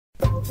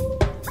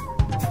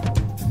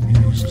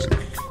Music.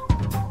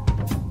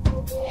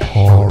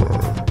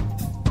 Horror.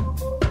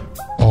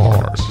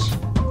 Art.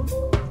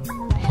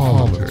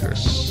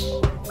 Politics.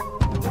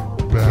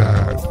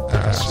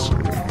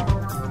 Badassery.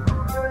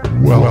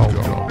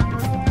 Welcome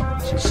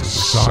to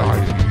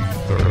Society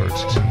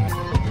 13.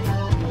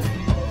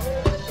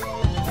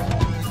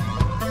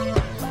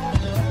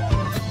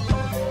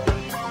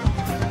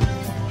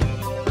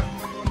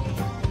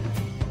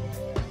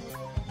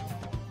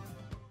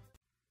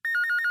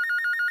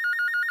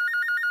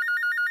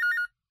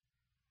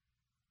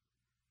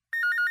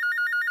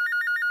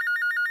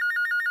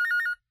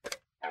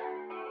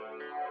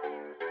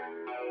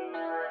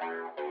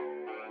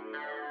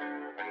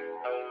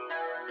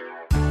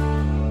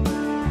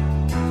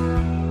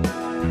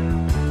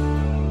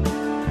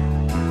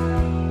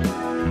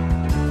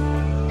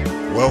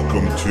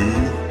 Welcome to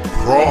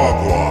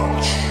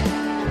Prog-Watch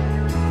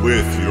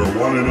with your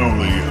one and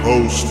only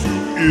host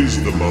who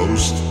is the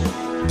most,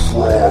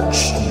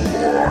 Prog-Watch.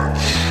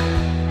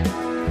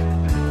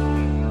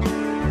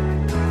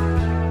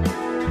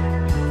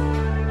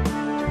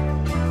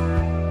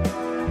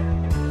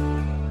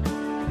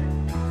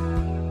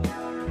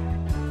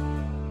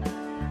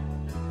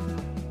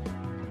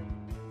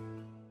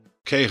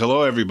 Okay,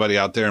 hello everybody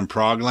out there in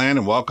Progland,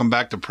 and welcome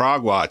back to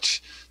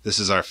Prog-Watch. This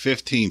is our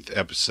 15th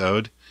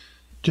episode.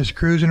 Just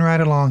cruising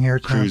right along here,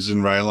 Tom.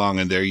 Cruising right along,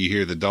 and there you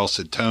hear the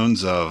dulcet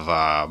tones of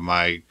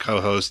my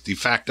co-host, de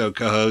facto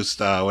co-host,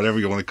 whatever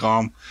you want to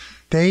call him.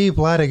 Dave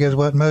Ledig is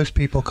what most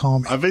people call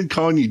me. I've been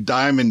calling you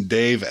Diamond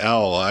Dave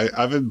L.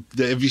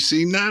 Have you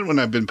seen that when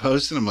I've been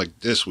posting? I'm like,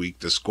 this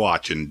week, the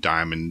Squatch and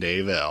Diamond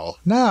Dave L.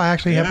 No, I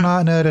actually have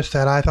not noticed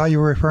that. I thought you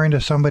were referring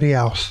to somebody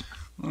else.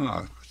 Oh,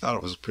 I thought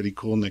it was a pretty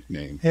cool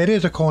nickname. It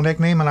is a cool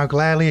nickname, and I'll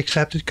gladly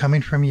accept it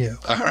coming from you.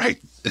 All right.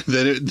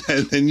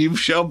 Then you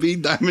shall be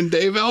Diamond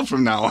Dave L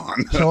from now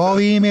on. So all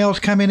the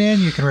emails coming in,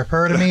 you can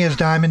refer to me as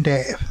Diamond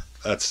Dave.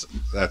 That's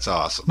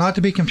awesome. Not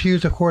to be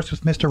confused, of course,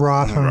 with Mr.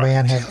 Roth from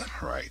Van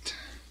Halen. Right.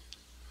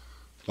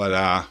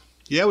 But,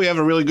 yeah, we have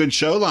a really good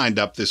show lined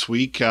up this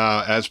week.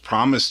 As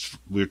promised,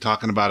 we were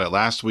talking about it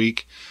last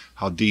week,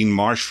 how Dean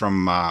Marsh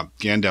from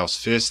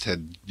Gandalf's Fist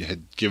had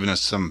given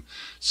us some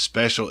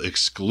special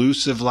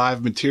exclusive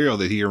live material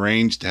that he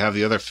arranged to have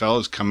the other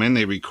fellows come in.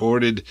 They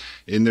recorded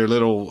in their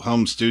little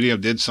home studio,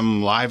 did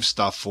some live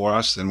stuff for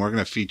us, and we're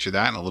going to feature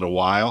that in a little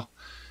while.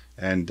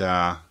 And so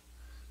I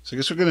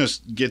guess we're going to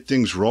get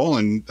things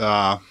rolling.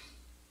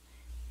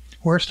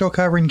 We're still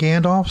covering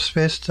Gandalf's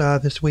Fist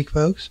this week,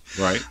 folks.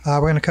 Right.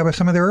 We're going to cover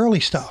some of their early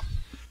stuff.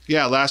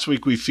 Yeah, last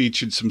week we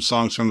featured some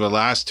songs from the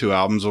last two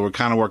albums. We're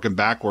kind of working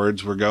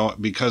backwards. We're going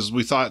because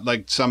we thought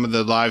like some of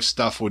the live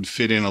stuff would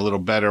fit in a little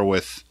better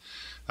with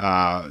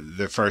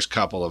the first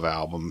couple of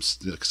albums,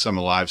 some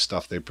of the live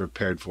stuff they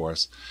prepared for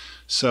us.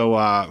 So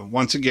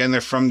once again,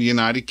 they're from the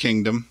United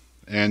Kingdom,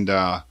 and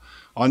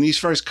on these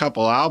first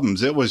couple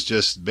albums, it was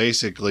just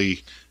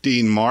basically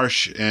Dean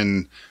Marsh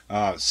and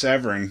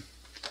Severin.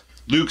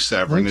 Luke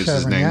Severin is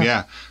his name,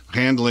 yeah,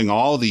 handling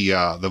all the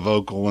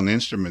vocal and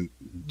instrument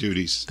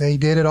duties. They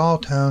did it all,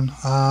 Tone.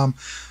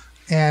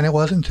 And it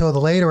wasn't until the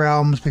later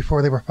albums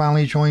before they were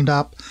finally joined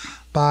up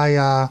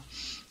by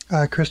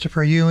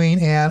Christopher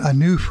Ewing and a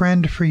new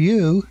friend for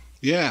you.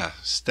 Yeah,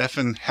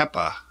 Stefan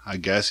Heppe, I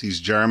guess. He's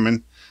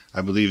German.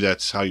 I believe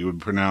that's how you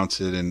would pronounce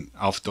it in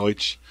Auf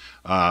Deutsch.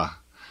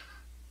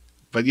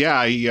 But yeah,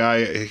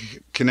 I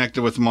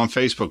connected with him on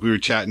Facebook. We were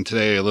chatting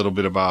today a little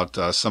bit about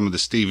some of the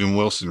Steven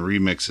Wilson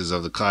remixes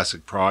of the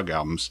classic prog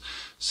albums.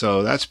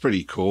 So that's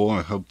pretty cool.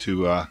 I hope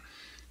to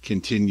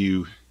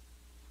continue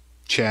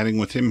chatting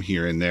with him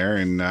here and there.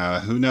 And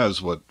who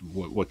knows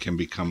what can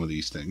become of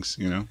these things,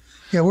 you know?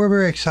 Yeah, we're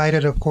very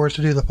excited, of course,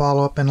 to do the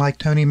follow-up. And like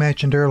Tony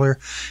mentioned earlier,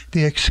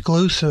 the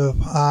exclusive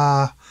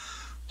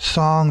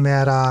song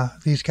that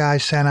these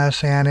guys sent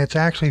us. And it's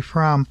actually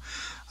from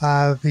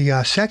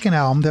the second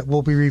album that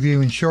we'll be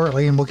reviewing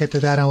shortly, and we'll get to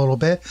that in a little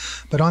bit.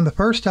 But on the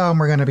first album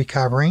we're going to be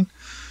covering,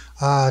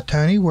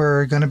 Tony,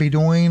 we're going to be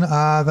doing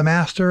The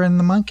Master and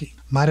the Monkey.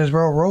 Might as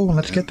well roll, and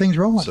let's get things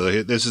rolling.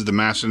 So this is The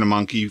Master and the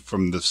Monkey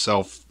from the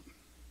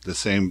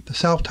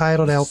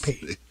self-titled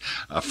LP.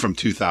 From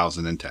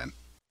 2010.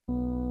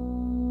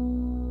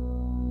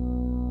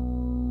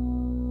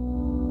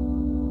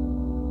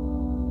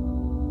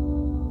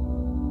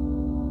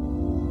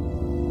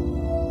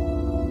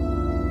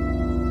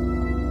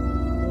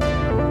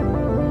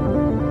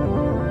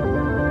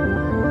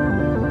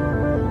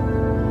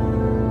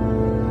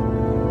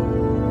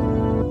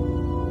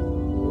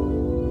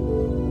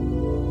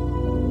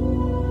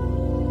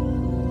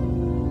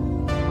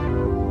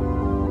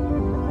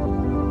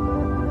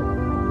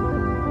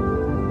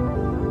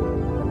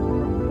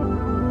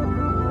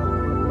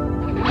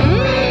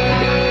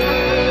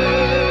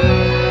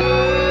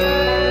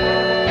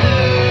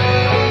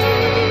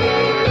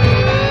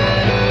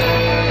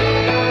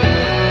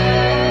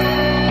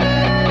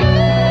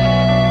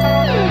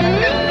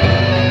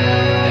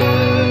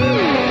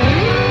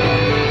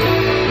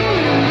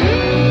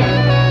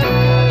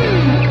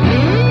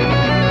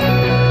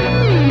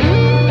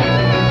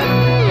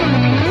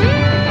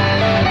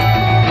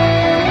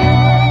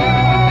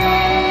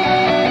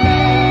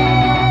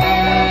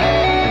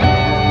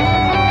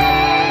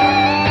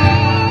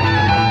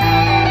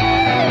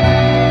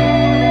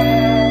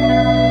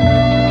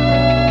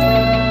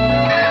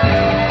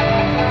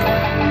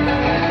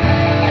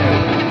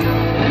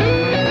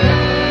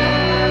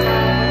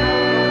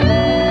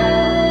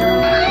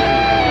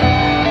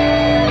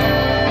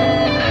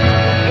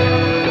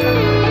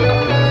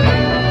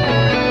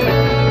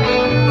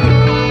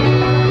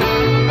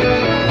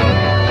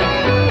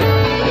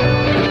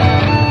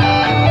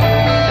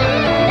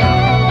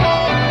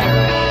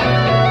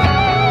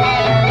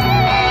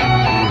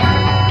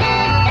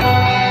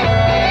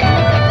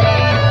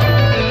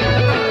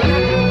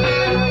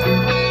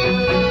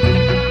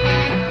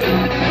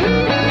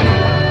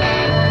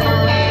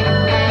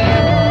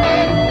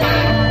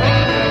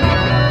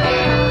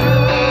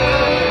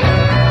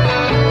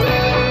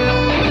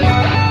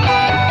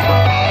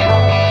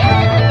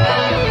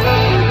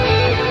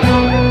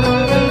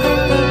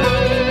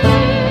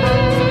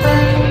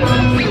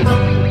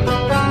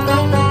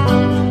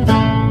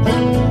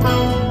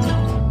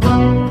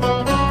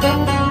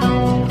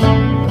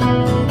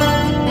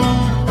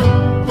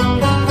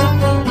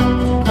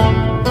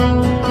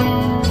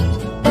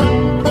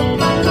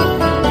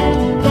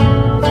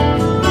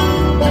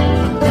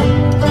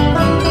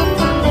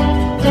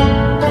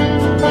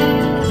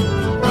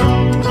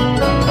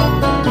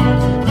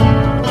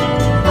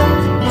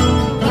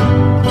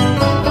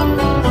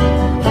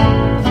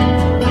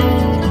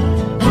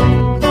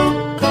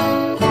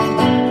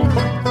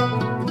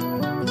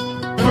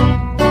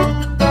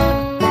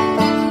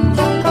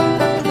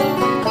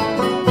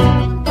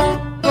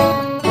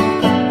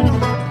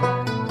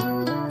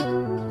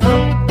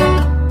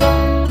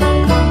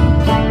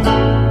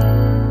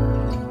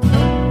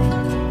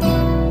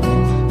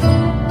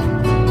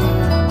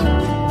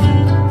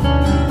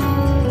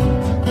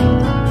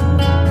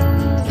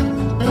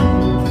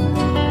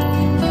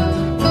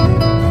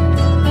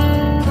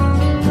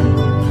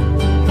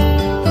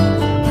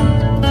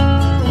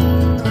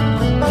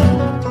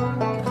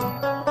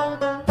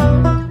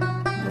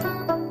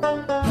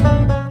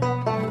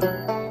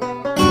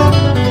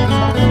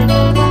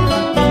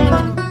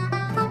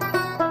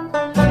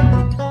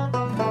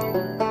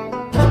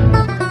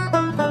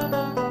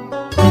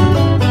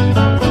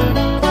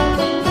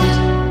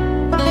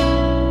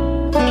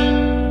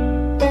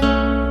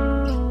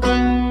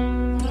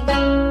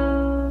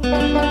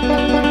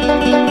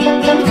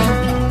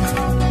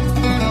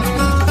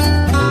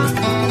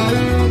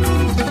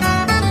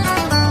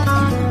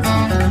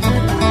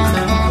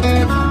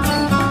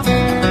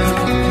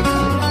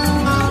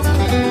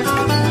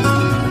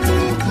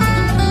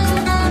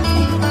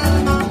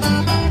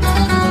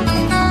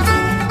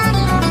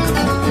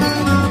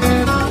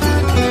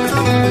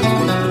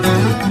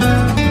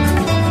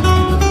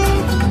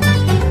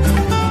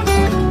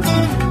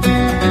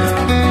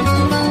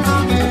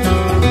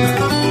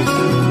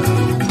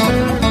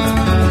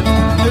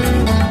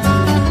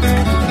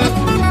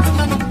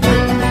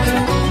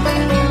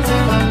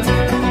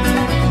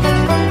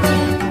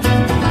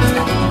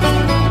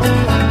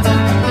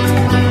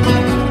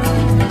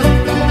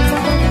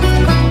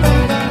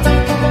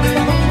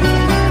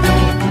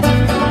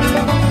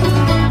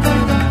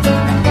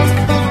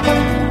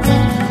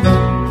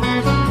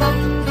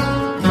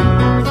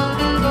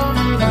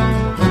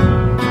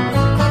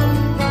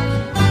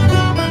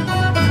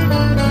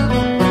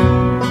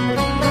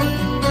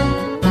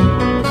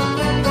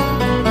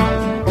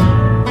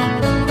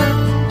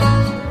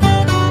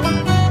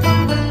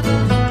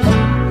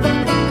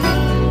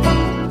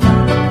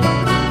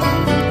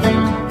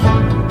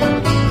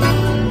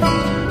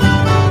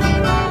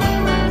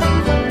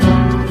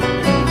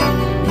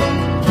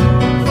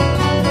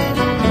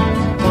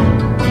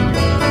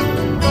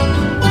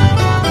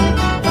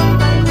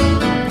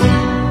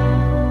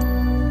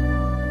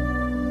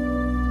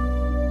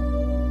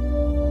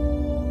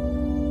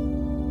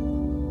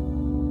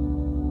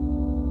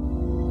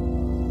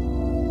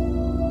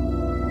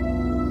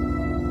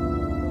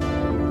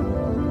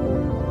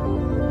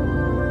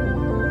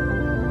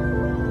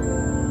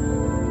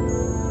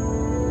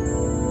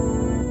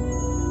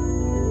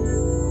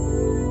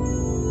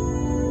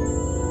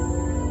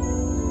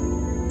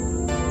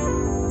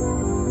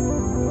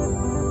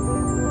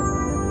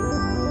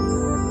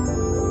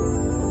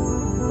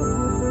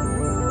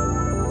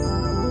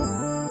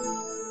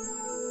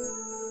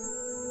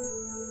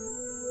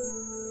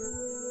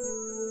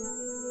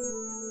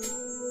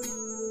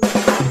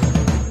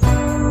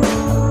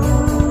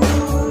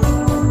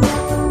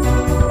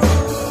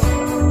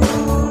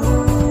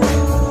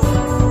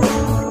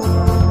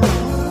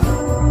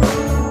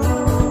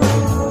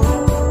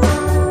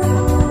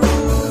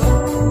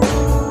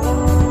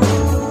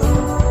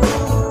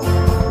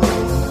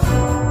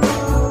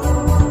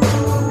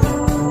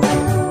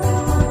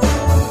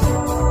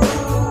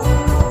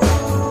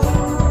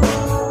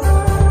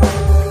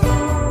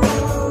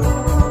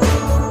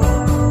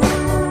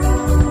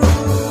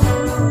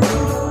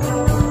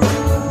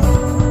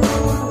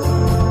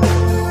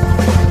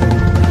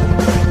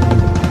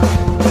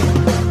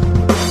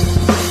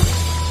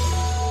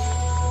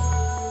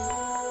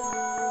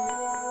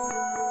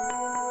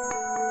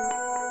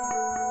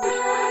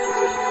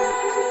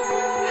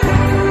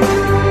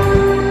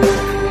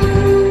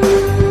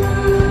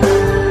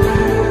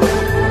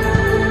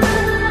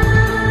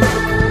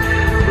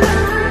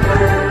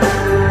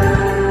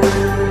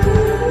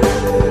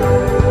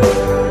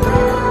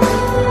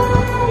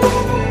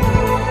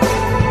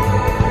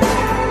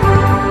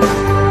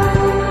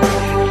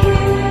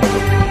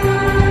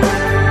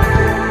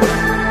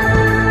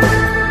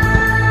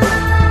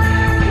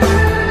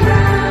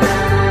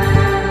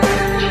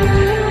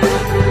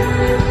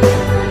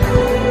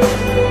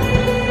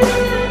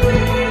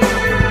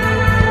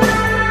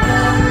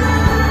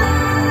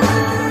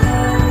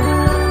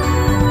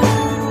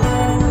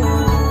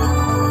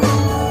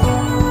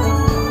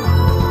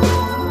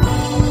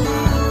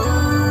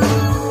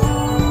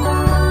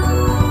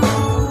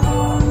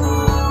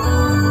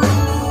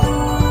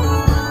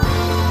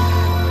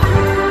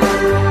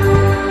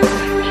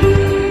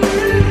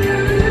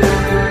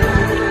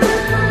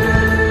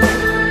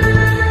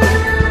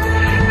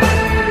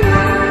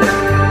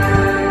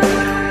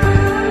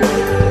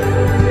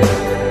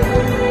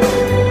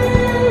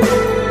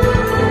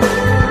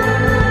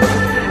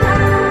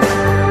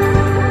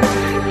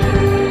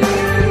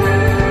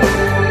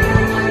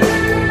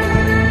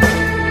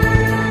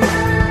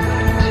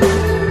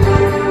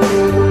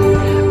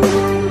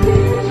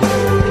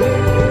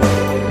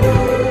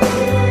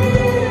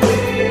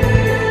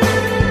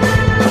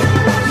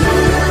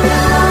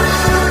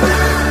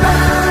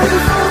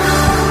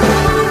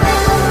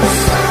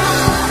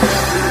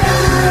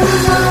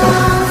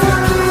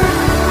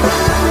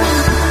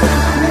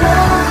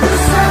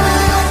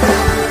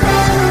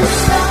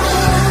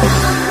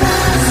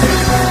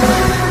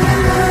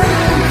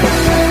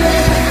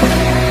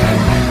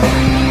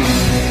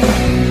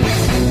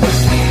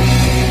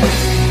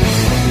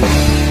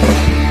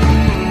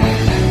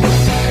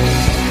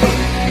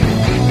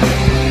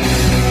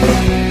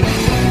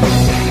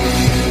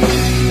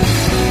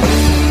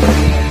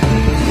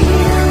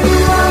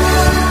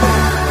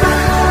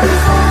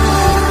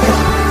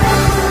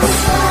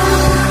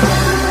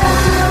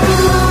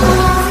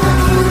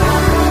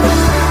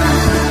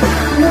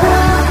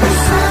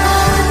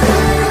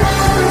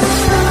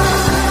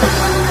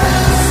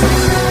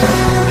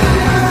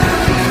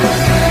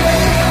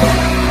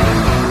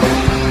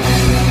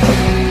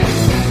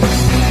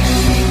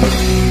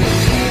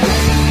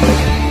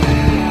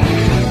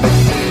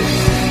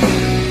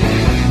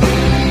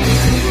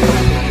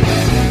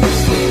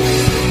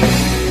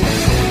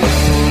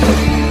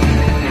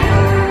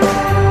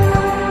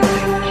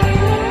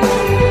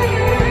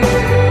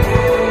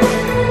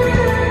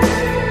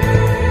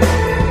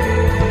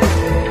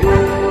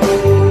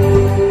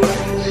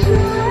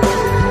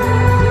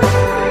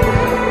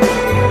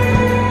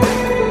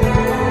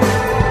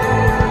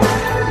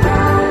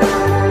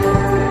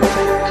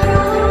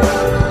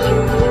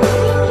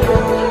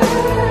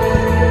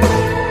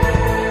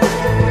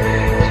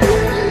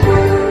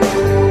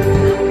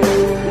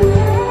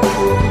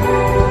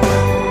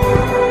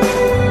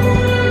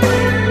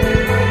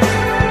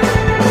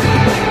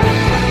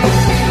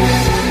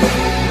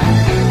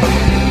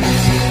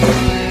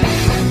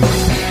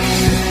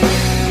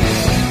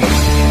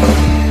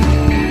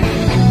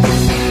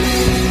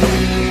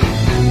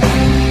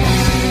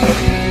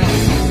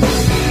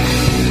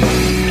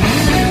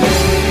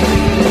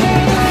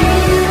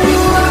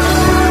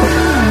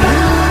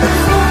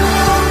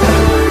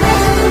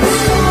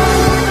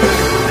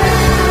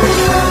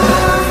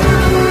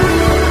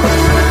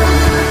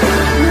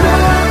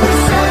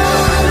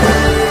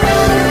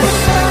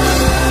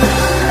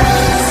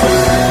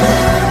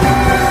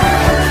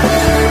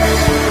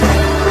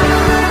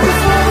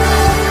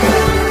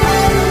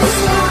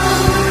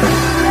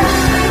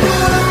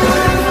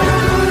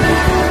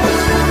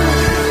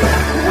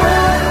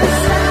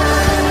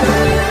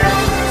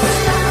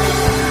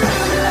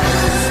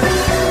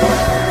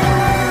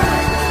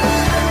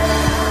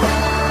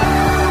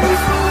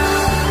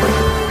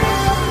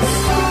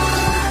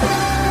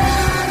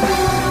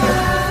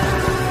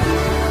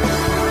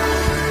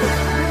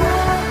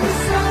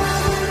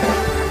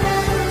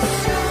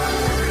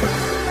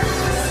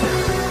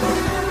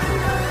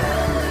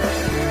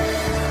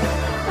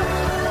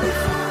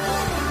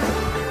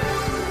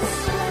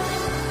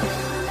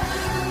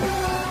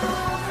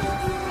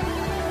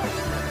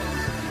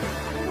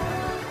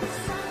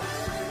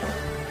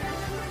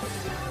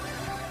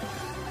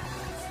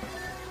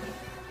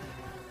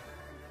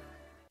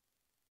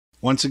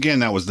 Once again,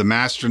 that was The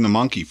Master and the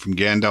Monkey from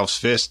Gandalf's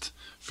Fist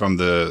from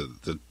the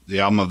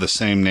album of the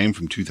same name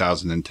from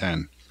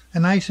 2010. A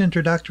nice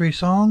introductory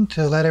song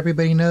to let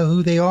everybody know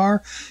who they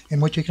are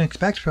and what you can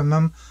expect from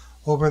them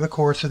over the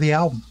course of the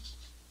album.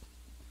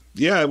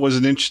 Yeah, it was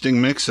an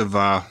interesting mix of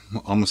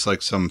almost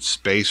like some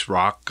space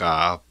rock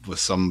with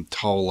some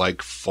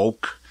tall-like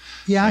folk.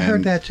 Yeah, I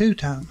heard that too,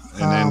 Tom.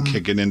 And then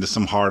kicking into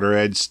some harder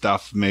edge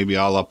stuff, maybe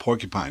a la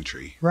Porcupine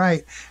Tree.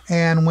 Right.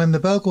 And when the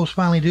vocals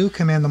finally do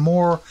come in, the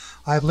more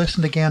I've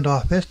listened to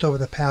Gandalf Fist over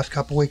the past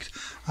couple weeks,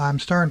 I'm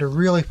starting to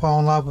really fall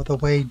in love with the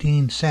way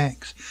Dean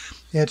sings.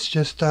 It's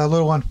just a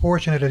little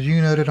unfortunate, as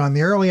you noted on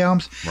the early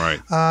albums.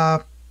 Right.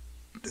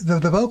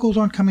 The vocals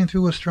aren't coming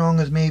through as strong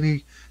as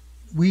maybe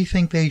we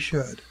think they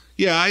should.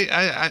 Yeah,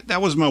 I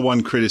that was my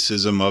one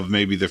criticism of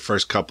maybe the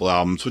first couple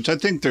albums, which I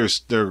think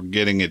they're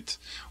getting it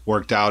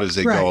worked out as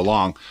they go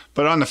along.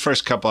 But on the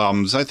first couple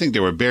albums, I think they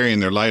were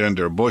burying their light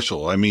under a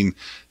bushel. I mean,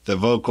 the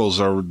vocals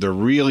they're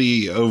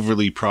really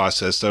overly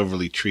processed,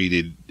 overly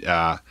treated,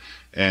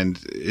 and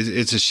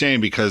it's a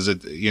shame because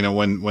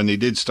when they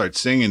did start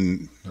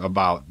singing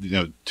about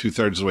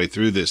 2/3 of the way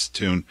through this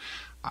tune,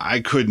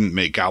 I couldn't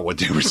make out what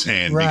they were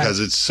saying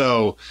because it's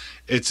so.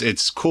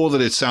 It's cool that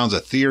it sounds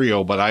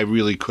ethereal, but I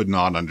really could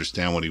not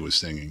understand what he was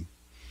singing.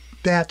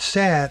 That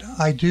said,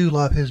 I do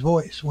love his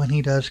voice when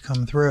he does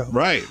come through.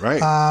 Right.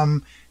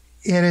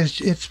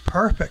 It's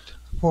perfect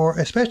for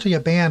especially a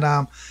band.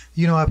 I've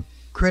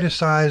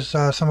criticized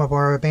some of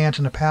our bands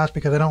in the past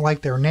because I don't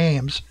like their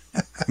names.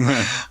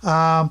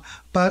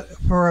 But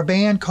for a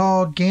band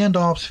called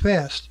Gandalf's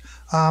Fist,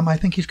 I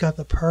think he's got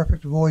the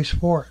perfect voice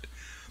for it.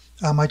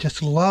 I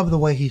just love the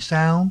way he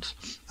sounds.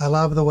 I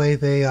love the way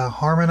they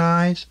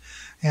harmonize.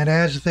 And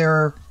as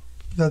the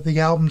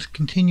albums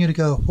continue to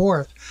go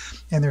forth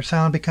and their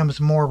sound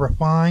becomes more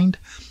refined,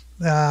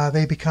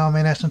 they become,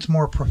 in essence,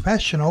 more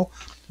professional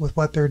with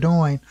what they're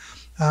doing.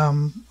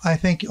 I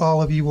think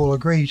all of you will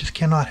agree. You just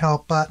cannot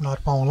help but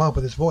not fall in love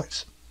with his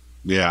voice.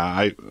 Yeah,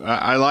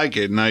 I like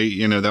it. And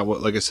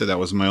like I said, that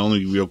was my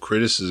only real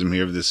criticism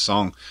here of this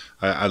song.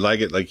 I like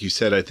it. Like you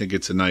said, I think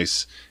it's a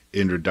nice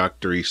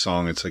introductory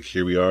song. It's like,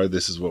 here we are,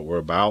 this is what we're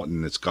about,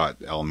 and it's got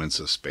elements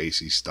of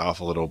spacey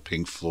stuff, a little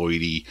Pink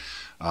Floydy,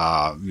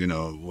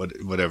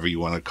 whatever you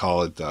want to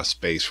call it,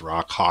 space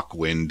rock,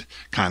 Hawkwind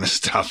kind of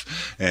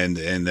stuff, and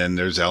then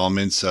there's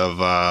elements of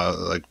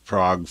like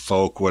prog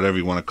folk, whatever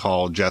you want to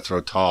call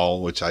Jethro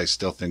Tull, which I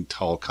still think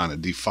Tull kind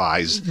of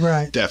defies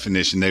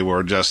definition. They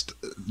were just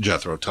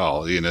Jethro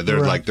Tull,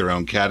 they're like their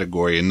own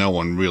category, and no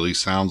one really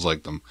sounds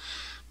like them.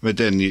 But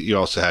then you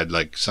also had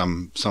like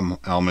some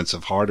elements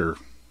of harder,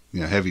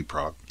 heavy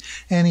prog.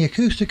 And the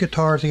acoustic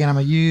guitars, again, I'm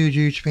a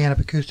huge fan of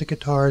acoustic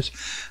guitars.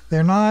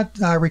 They're not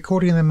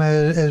recording them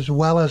as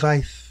well as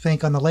I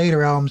think on the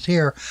later albums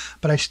here,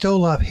 but I still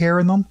love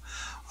hearing them.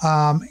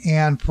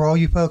 And for all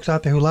you folks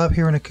out there who love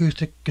hearing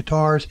acoustic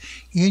guitars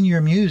in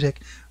your music,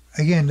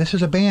 again, this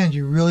is a band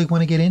you really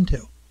want to get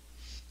into.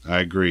 I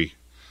agree.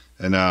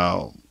 And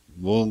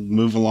we'll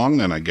move along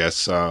then, I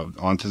guess,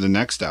 on to the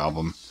next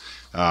album,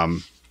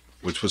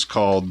 which was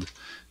called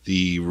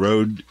The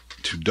Road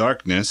to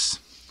Darkness.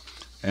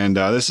 And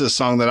this is a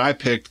song that I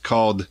picked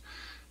called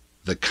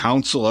The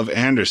Council of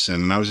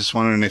Anderson. And I was just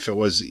wondering if it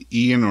was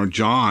Ian or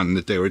John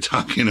that they were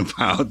talking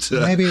about.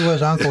 Maybe it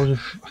was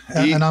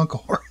an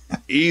uncle.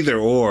 Either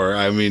or.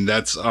 I mean,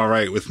 that's all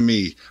right with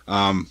me.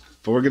 But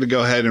we're going to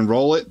go ahead and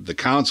roll it. The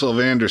Council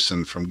of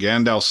Anderson from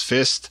Gandalf's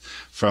Fist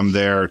from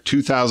their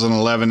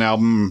 2011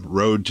 album,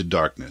 Road to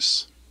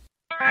Darkness.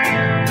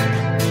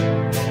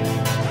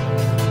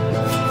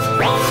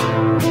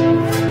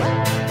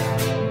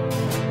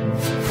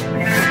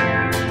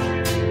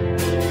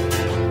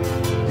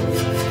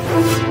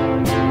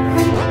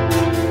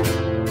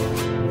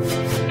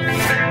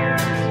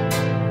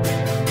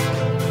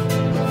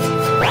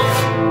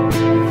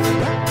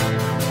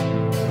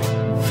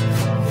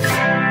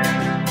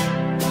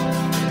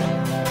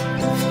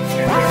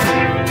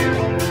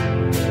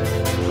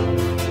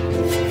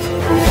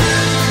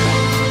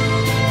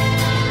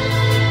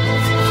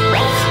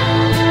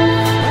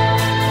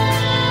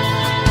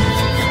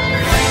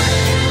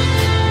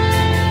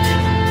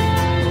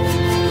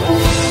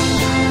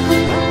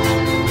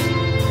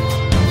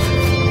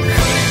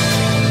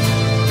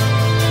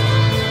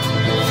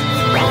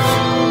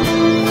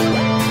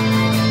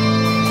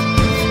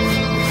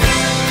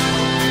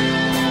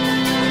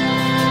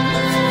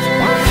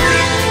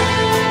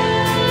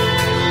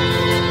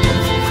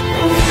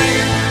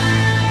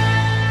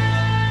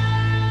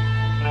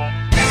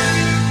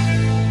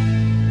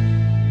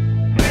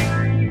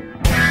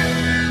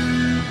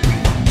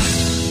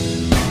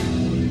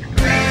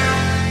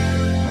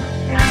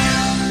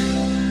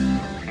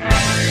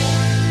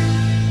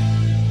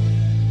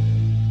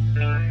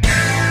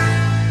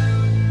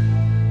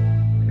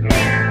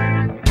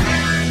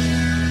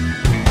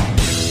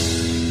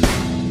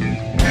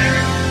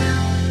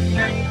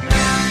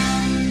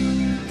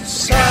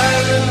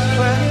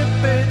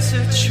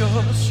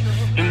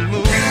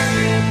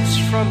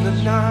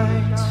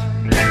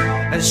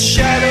 As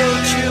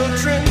shadow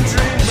children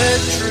dream their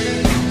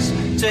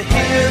dreams to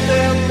hear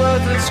their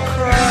mothers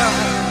cry.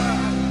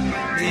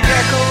 The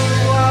echo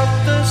of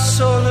the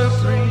solar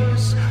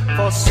breeze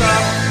falls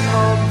soft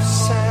on the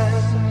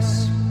sands.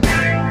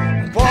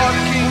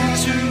 Walking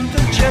to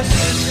the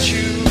jester's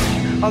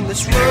tune on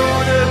this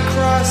road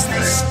across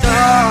the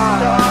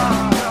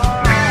stars.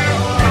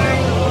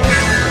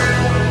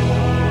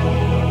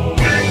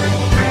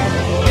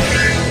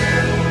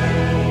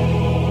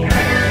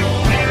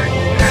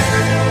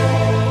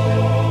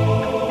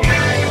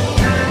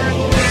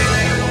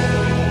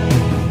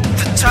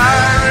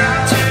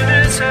 Tyrant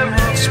in his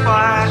emerald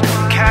spire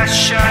cast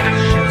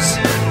shadows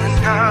in the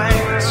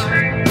night.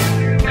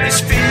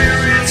 His fear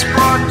is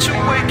brought to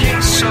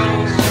waking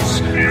souls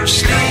who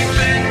sleep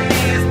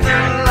beneath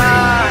the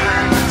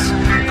light.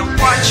 The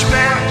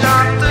watchmen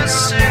of the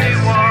city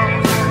wall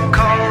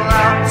call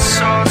out the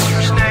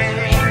sorcerer's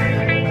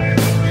name.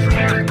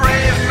 The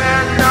brave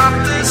men of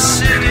the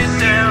city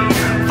down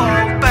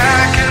fall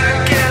back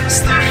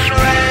against the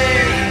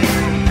flame.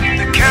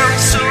 The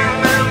council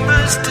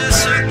members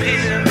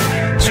disappear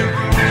to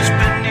rooms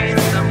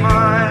beneath the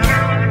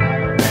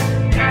mire.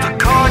 The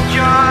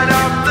courtyard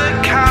of the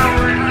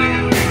cowardly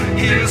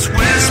hears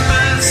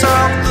whispers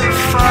of the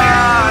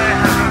fire.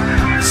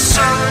 The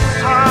sullen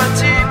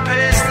party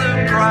pays the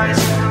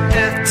price.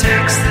 Death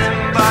takes them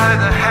by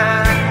the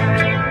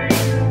hand.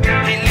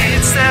 He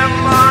leads them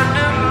on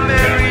a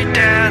merry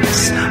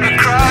dance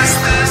across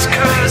this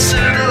cursed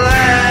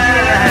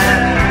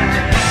land.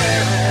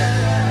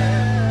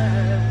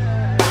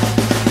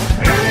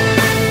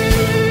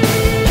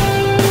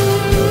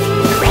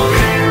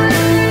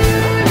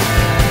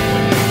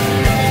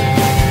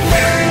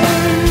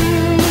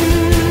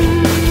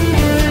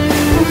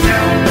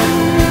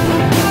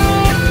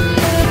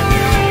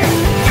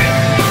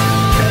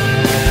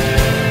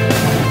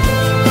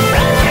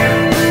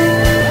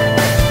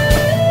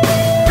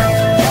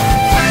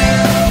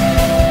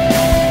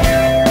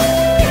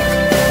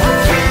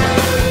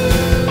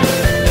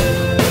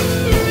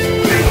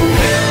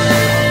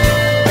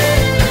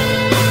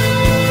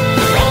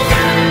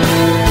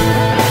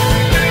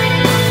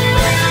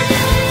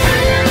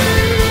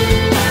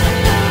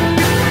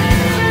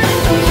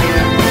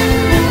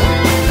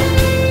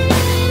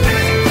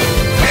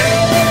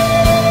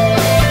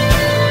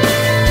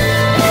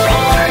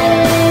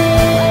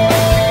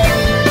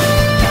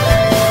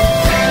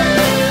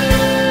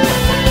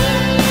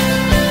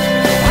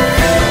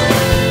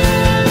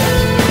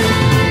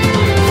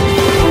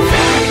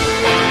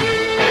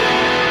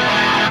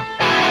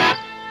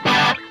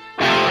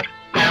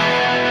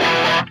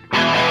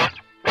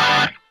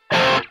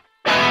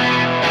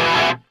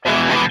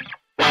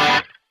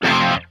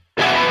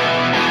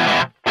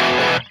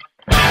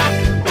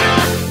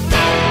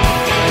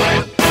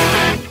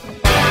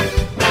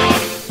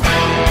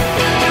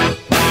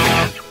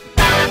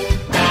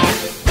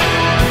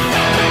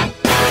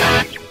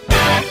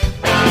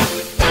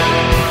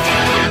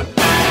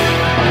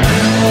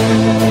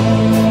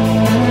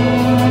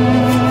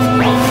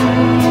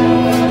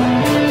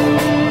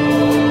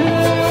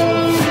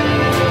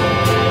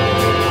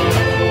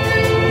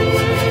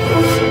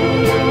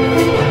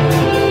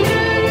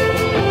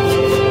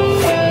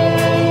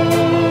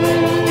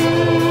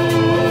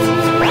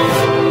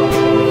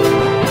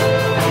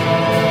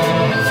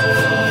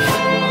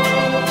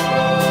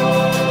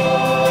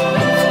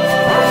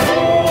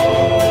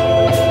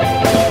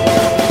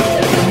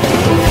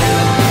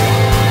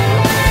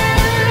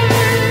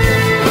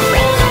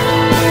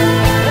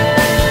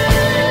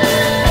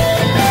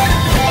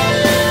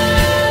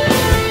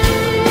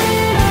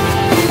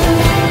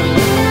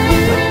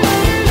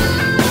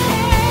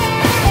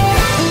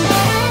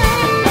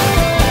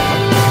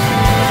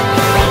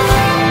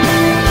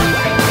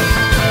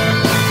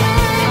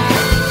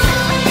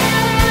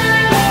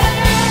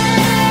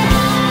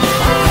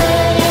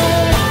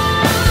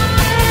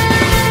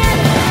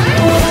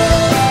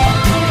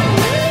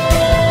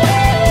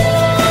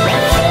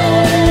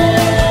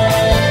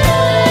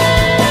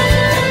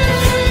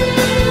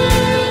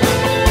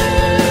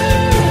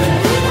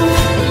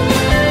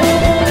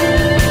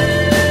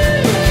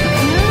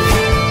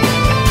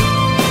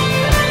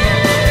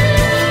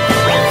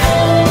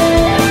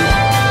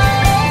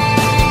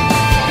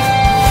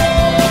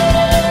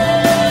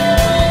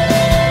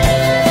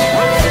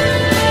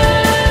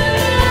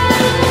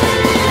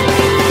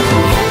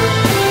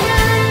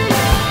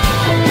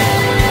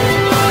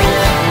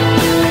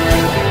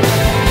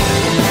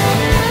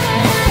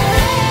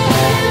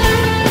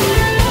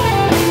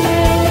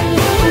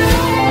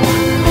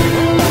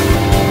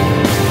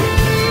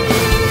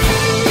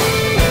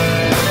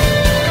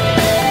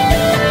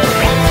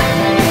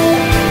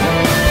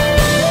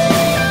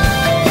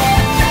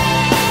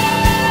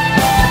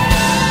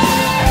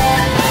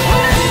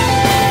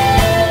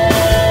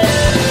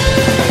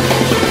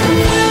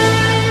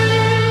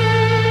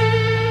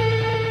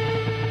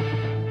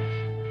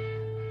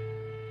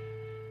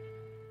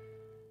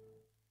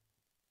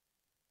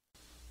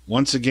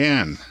 Once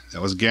again,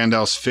 that was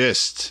Gandalf's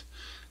Fist,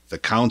 the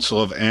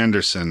Council of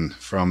Anderson,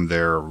 from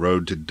their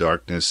Road to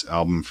Darkness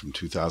album from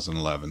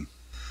 2011.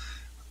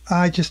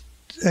 I just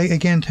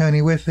again,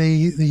 Tony, with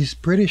these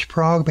British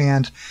prog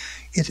bands,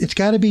 it's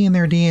got to be in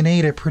their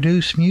DNA to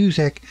produce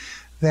music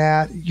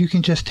that you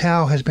can just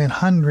tell has been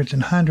hundreds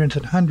and hundreds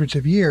and hundreds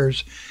of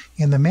years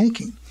in the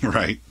making.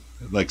 Right.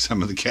 Like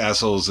some of the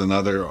castles and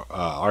other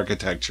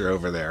architecture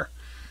over there.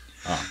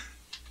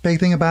 Big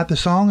thing about the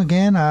song,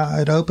 again,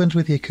 it opens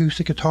with the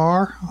acoustic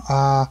guitar.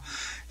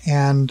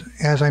 And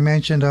as I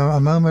mentioned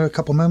a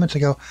couple moments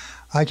ago,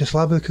 I just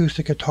love the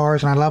acoustic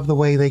guitars, and I love the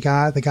way the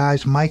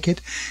guys mic it,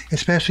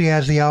 especially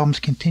as the albums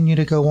continue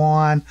to go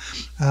on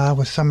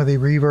with some of the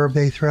reverb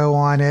they throw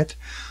on it.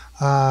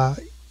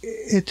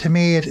 To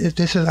me,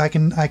 this is I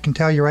can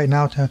tell you right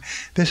now,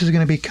 this is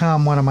going to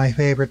become one of my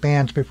favorite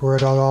bands before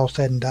it's all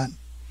said and done.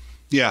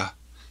 Yeah.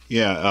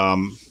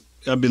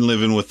 I've been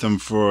living with them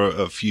for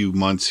a few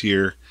months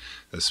here,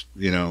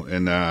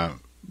 and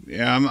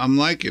I'm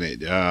liking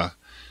it.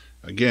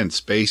 Again,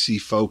 spacey,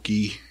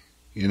 folky,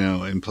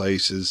 in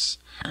places.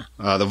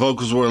 The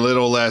vocals were a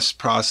little less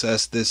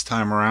processed this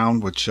time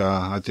around, which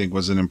I think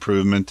was an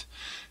improvement.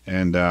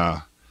 And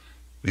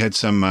we had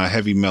some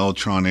heavy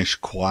Mellotron-ish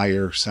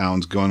choir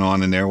sounds going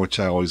on in there, which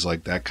I always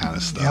like that kind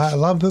of stuff. Yeah, I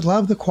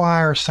love the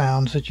choir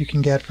sounds that you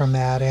can get from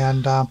that.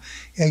 And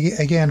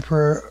again,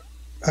 for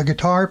a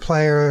guitar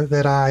player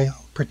that I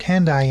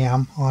pretend I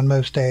am on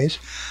most days,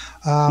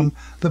 the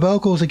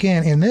vocals,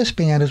 again, in this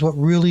band is what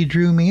really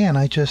drew me in.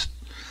 I just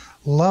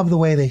love the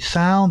way they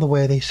sound, the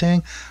way they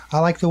sing. I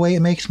like the way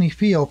it makes me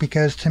feel,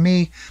 because to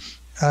me,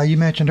 you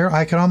mentioned earlier,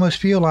 I could almost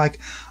feel like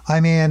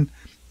I'm in,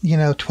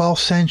 12th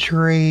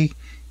century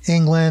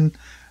England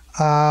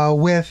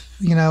with,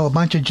 a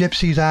bunch of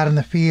gypsies out in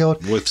the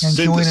field with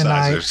enjoying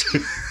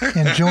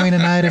a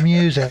night of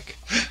music.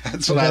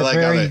 That's what I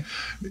like.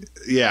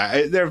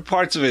 There are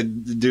parts of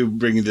it do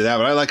bring into that,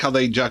 but I like how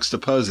they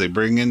juxtapose. They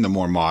bring in the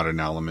more modern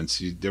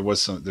elements.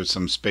 There's some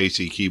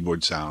spacey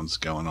keyboard sounds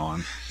going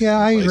on. Yeah,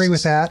 I agree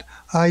with that.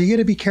 You got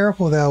to be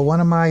careful though. One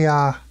of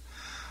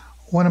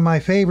my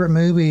favorite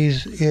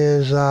movies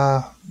is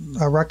a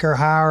Rutger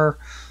Hauer,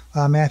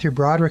 Matthew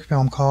Broderick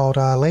film called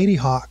Lady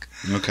Hawk.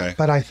 Okay.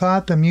 But I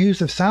thought the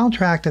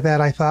soundtrack to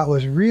that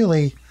was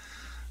really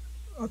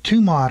too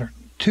modern,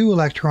 too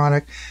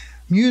electronic.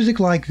 Music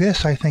like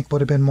this, I think,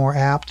 would have been more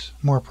apt,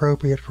 more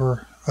appropriate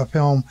for a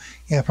film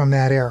from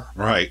that era.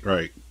 Right.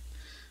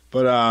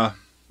 But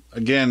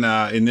again,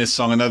 in this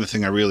song, another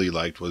thing I really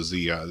liked was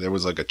there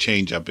was like a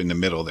change up in the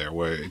middle there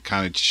where it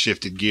kind of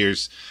shifted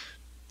gears,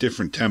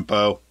 different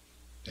tempo,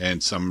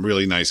 and some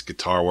really nice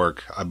guitar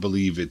work. I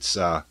believe it's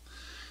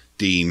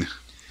Dean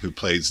who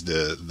plays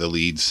the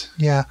leads.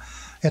 Yeah,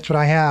 that's what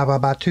I have.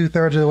 About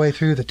 2/3 of the way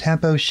through, the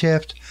tempo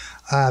shift,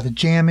 the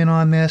jamming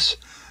on this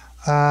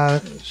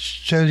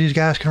shows these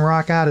guys can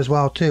rock out as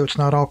well too. It's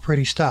not all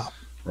pretty stuff.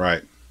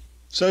 Right.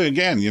 So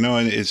again,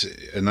 it's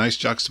a nice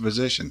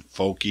juxtaposition: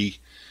 folky,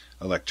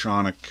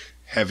 electronic,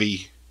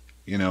 heavy.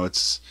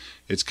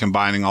 It's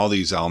combining all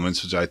these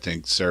elements, which I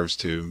think serves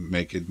to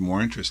make it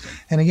more interesting.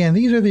 And again,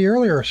 these are the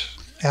earlier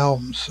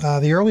albums,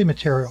 the early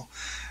material,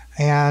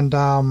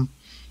 and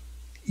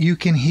you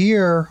can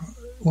hear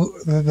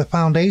the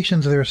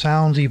foundations of their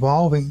sounds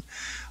evolving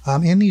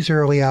in these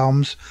early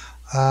albums.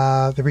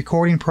 The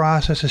recording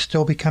process is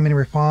still becoming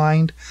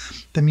refined.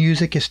 The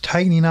music is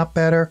tightening up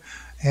better.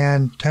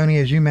 And Tony,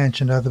 as you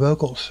mentioned, the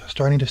vocals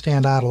starting to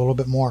stand out a little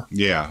bit more.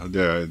 Yeah,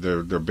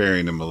 they're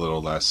burying them a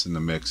little less in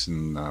the mix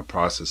and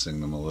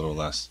processing them a little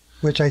less.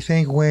 Which I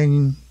think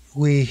when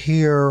we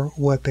hear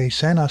what they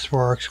sent us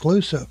for our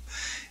exclusive,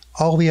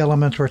 all the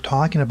elements we're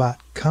talking about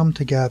come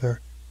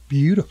together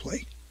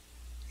beautifully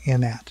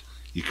in that.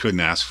 You couldn't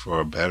ask for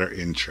a better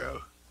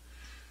intro.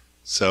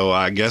 So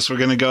I guess we're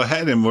going to go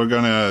ahead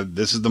and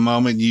this is the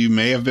moment you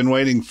may have been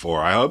waiting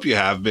for. I hope you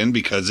have been,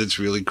 because it's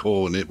really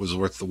cool and it was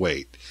worth the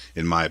wait,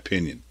 in my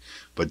opinion.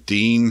 But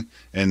Dean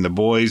and the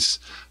boys,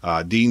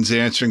 Dean's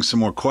answering some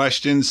more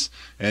questions.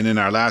 And in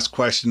our last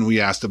question,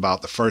 we asked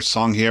about the first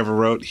song he ever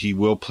wrote. He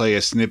will play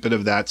a snippet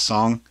of that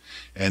song.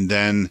 And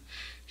then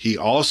he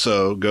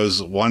also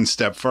goes one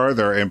step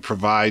further and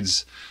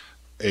provides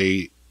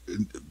a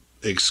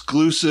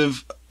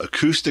exclusive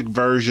acoustic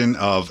version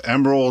of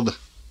Emerald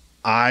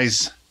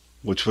Eyes,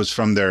 which was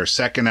from their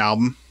second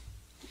album.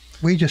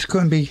 We just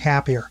couldn't be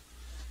happier.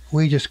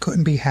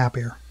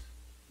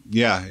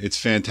 Yeah, it's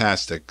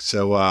fantastic.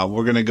 So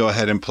we're going to go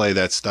ahead and play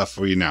that stuff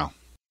for you now.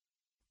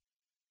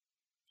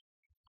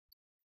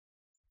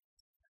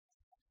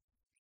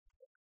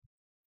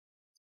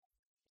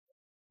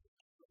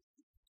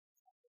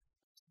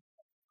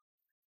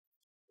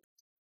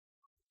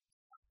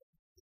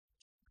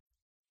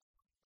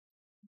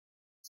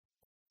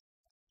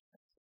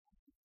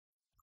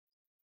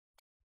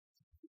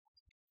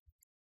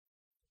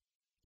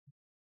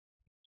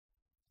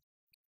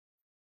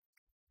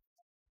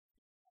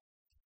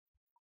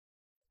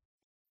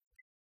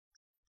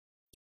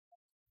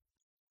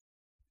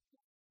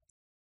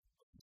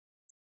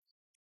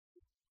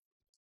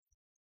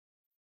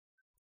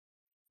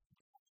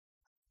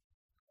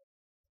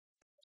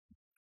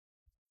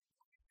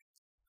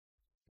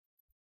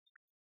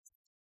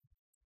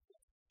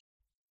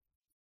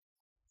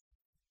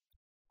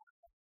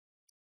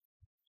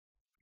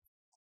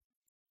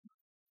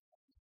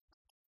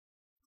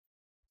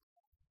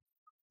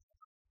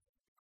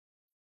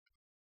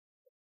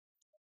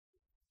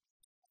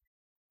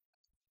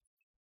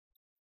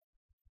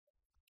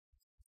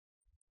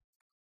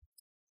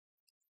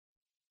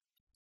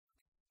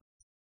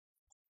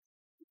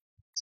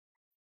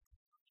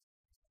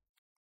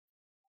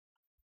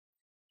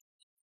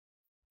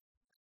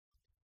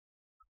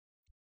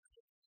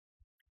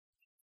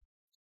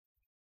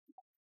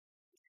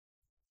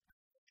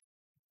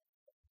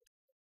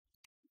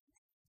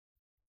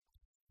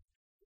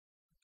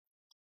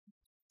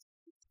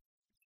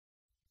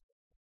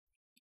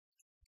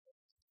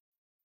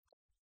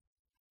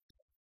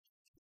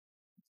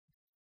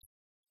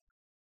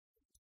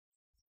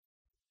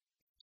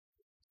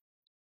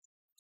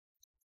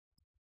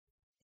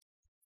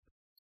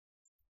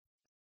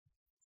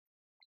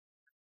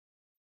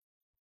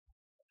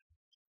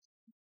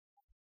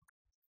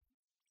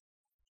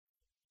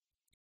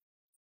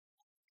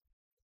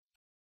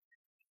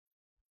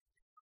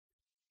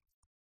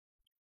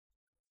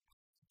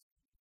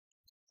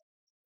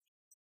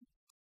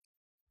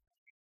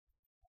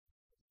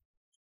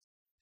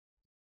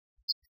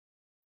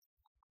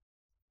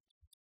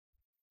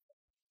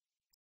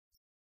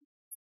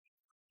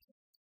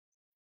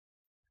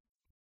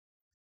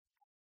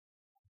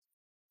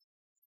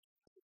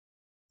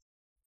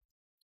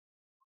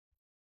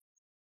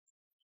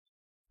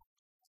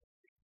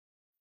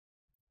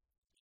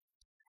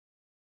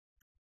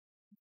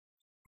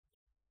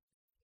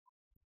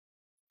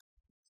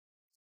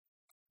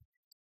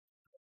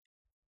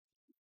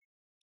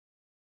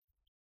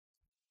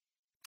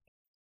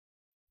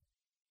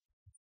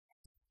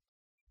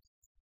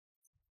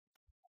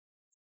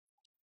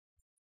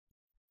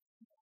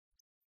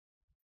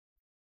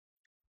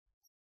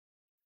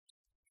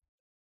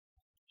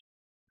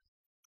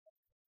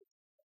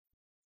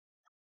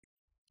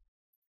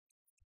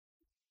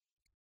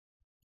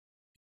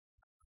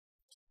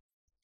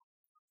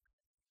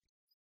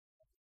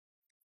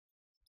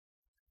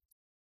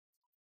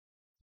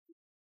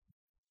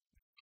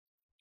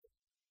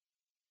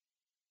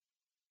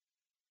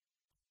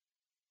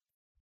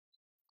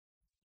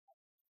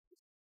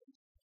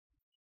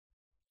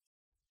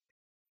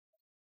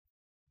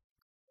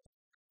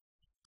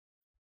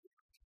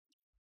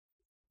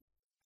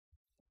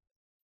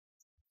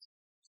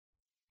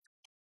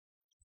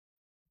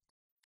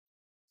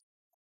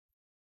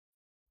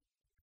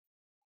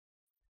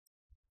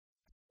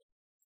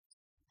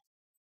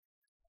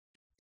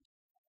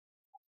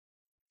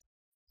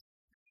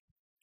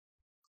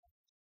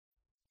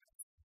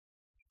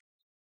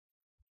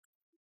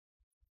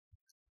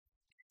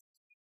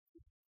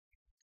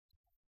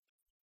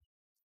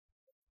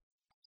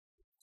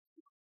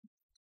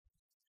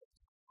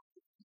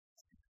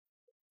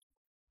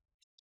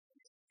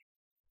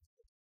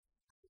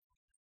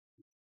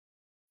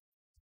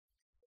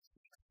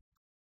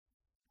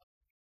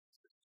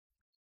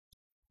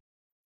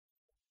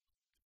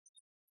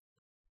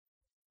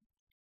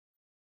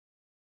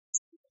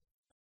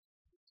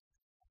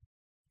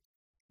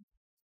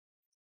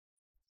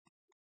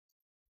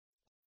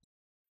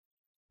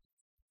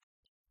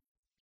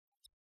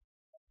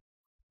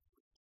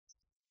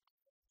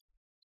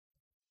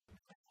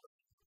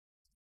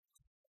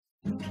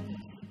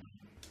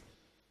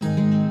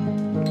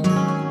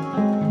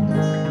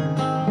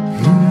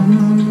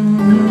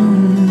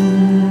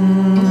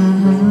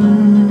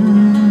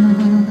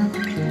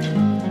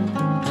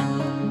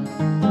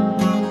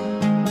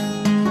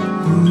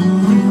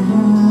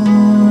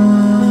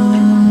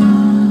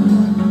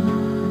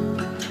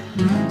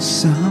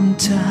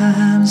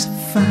 Sometimes I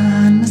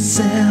find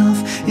myself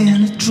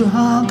in a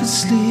drunken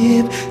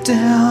sleep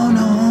down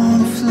on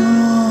the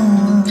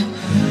floor.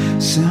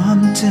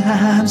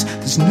 Sometimes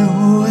there's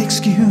no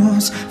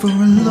excuse for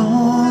a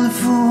lonely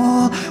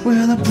fool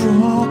with a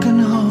broken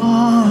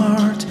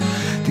heart.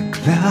 The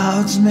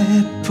clouds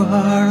may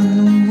part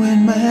and the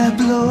wind may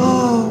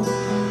blow,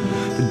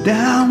 but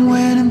I'm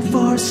waiting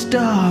for a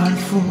star to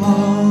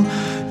fall.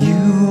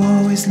 You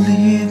always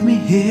leave me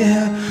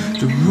here,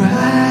 the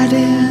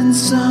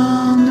writings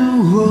on the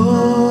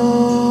wall.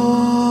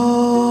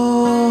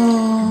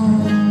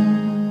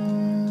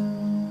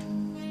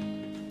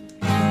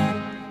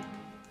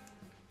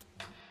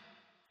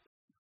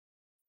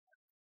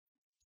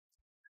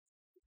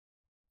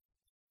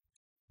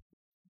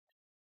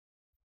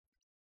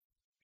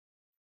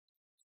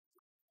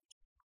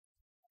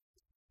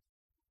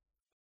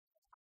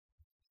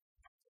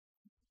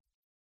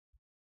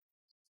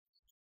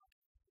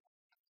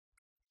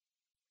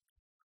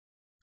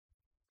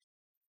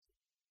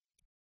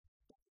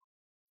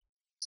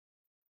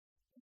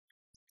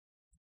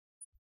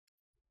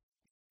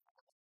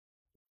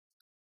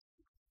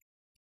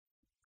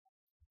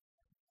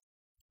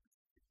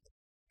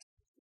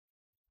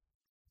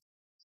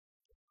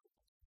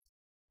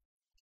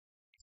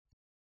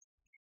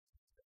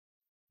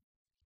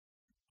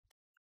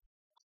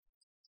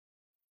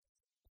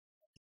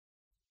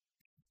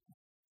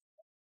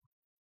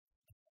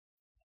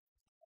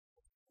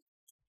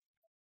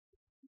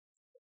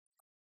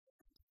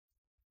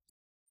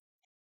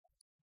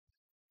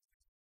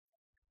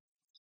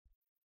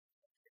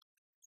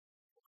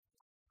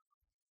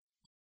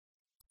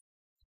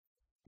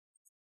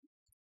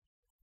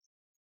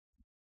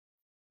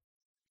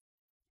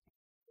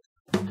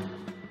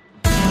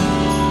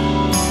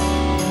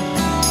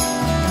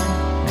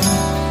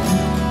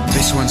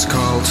 This one's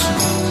called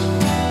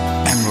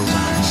Emerald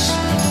Eyes.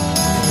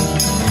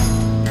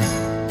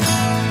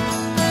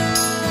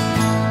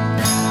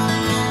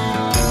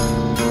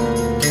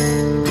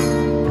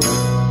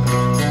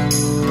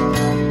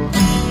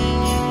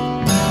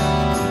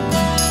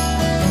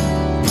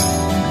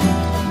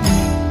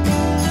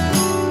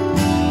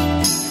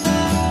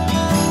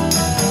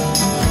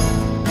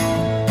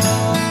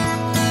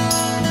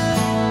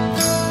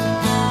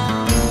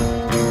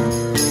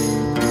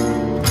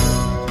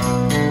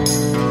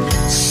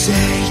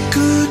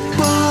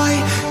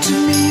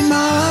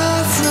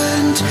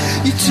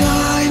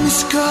 Time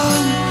is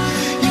gone,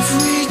 you've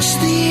reached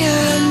the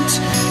end.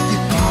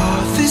 Your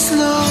path is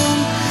long,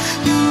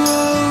 your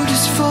road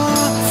is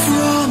far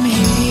from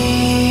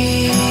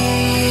here.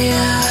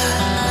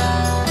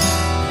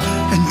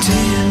 And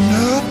in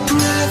a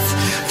breath,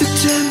 the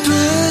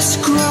tempest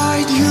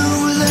cried. You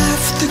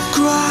left the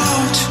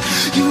ground,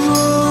 you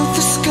rode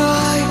the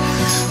sky.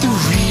 The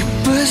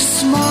reaper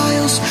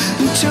smiles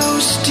and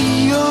toasts to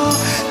your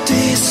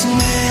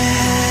dismay.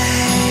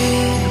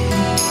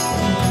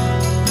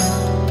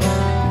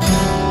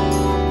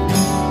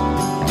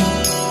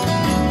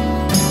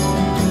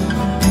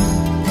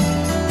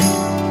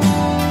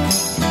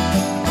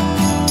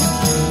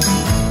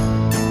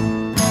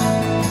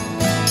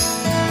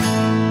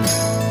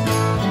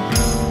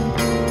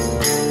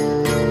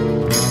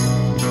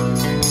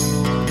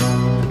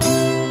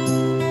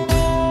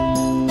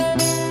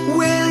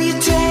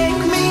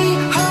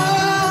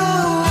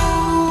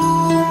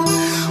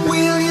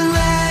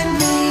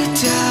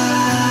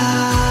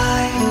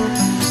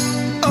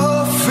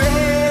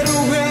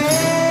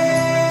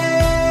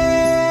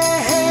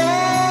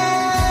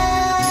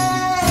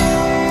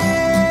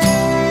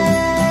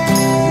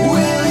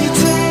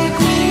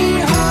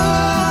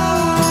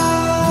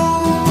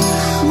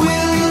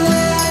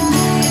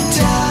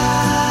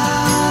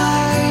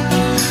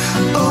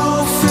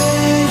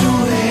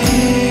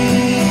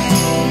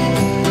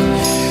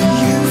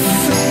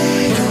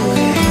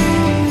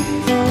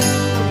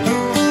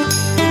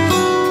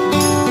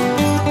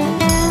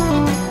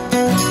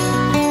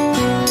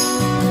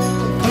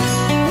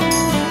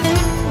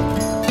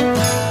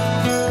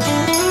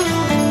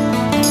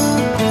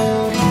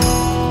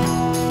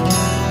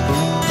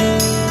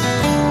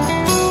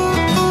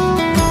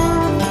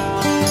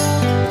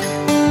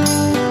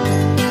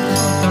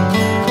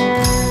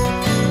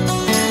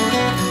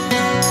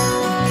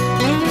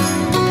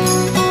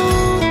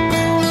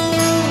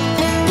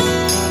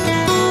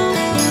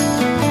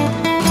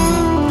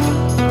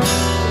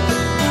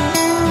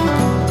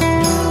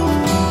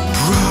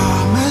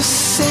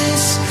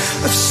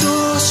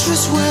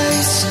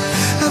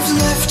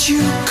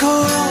 You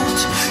cold,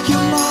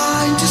 your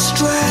mind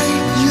astray,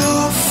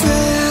 your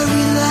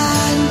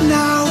fairyland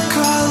now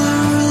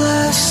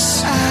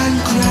colorless and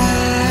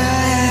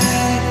gray.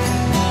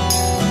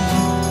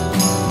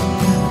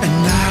 And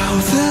now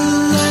the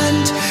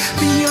land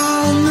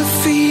beyond the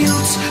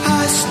fields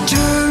has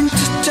turned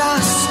to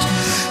dust.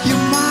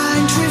 Your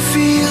mind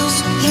reveals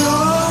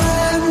your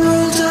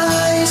emerald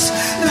eyes,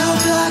 now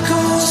black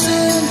holes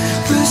in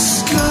the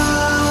sky.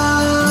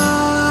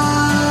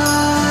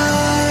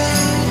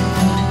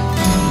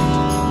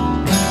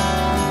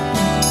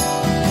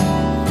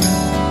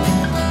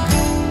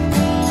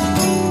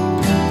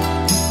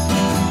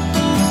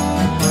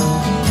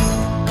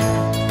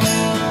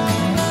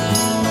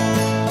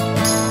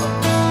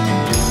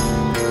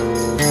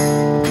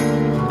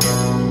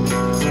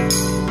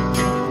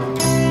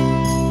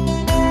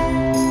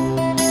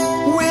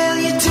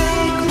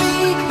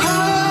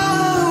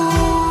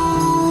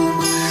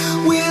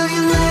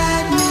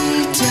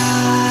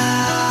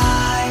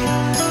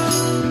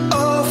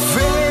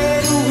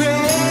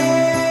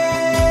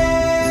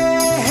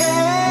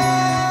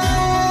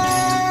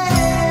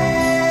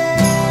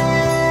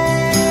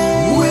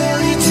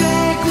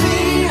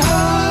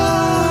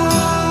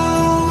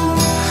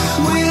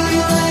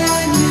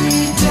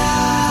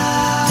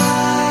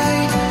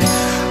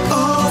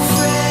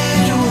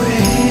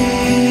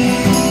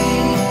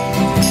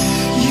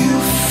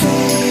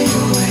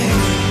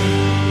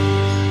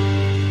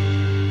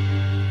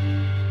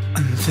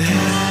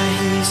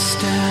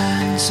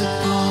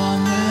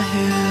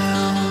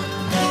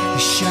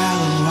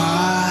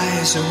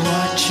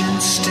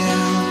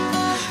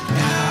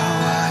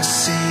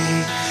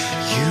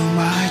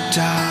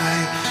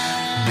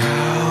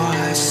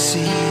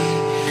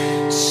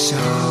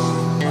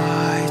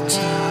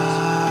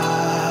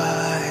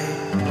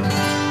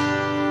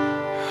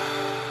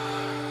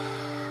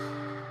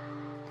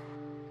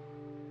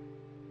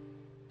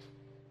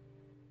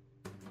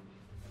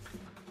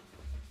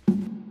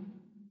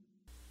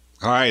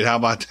 All right, how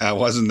about that?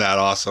 Wasn't that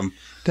awesome?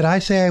 Did I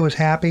say I was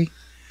happy?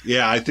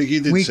 Yeah, I think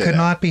you did We say could that.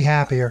 not be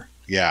happier.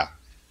 Yeah.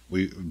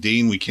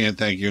 Dean, we can't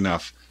thank you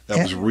enough. That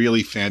was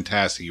really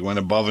fantastic. You went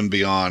above and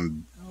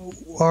beyond.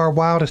 Our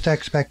wildest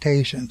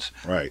expectations.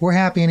 Right. We're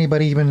happy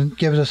anybody even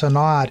gives us a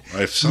nod.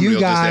 If somebody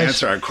will just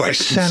answer our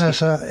questions. Sent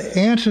us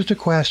answers to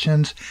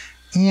questions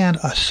and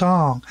a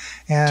song.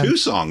 And 2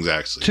 songs,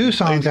 actually. Two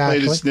songs, They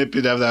played actually. a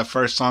snippet of that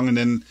first song,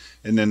 and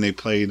then they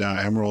played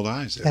Emerald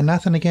Eyes. There. And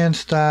nothing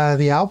against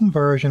the album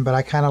version, but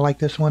I kind of like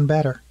this one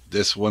better.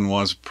 This one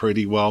was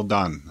pretty well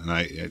done, and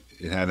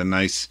it had a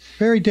nice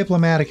Very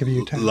diplomatic of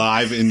you, Tom.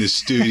 live in the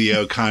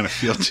studio kind of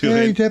feel to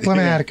Very it.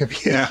 diplomatic of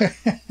you. Yeah.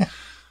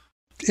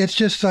 It's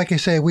just like I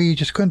say, we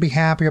just couldn't be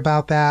happier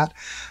about that.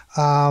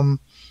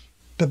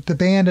 The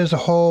band as a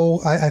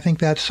whole, I think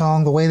that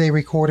song, the way they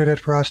recorded it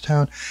for us,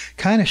 Tone,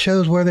 kind of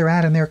shows where they're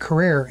at in their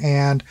career.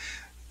 And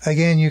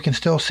again, you can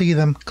still see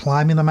them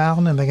climbing the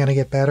mountain, and they're going to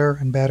get better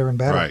and better and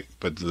better. Right,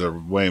 but they're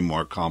way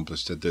more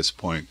accomplished at this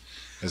point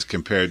as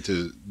compared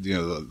to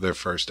their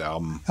first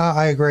album.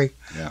 I agree.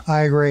 Yeah.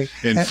 I agree.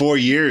 In 4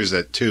 years,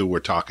 at 2, we're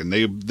talking.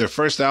 Their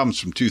first album's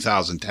from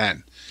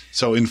 2010.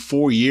 So in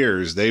 4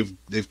 years, they've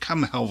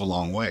come a hell of a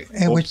long way.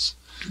 And which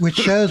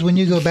shows when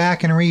you go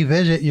back and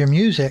revisit your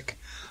music,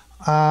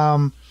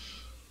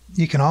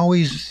 you can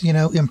always,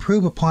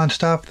 improve upon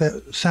stuff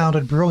that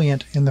sounded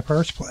brilliant in the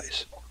first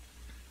place.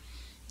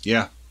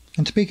 Yeah.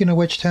 And speaking of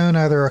which, Tone,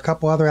 there are a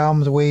couple other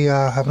albums we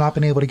have not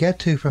been able to get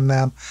to from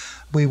them.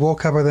 We will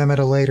cover them at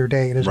a later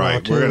date as well,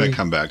 Right. too. We're going to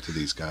come back to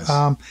these guys.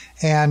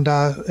 And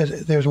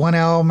there's one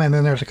album, and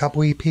then there's a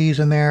couple EPs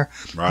in there.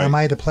 Right.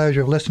 I had the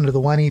pleasure of listening to the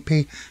one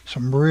EP.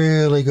 Some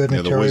really good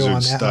material the on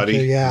Wizard that Study.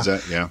 one, too. Yeah. Is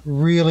that, yeah.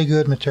 Really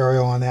good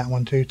material on that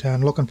one, too,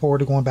 Tone. Looking forward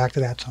to going back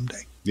to that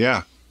someday.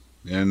 Yeah.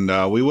 And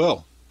we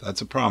will.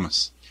 That's a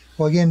promise.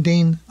 Well, again,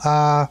 Dean,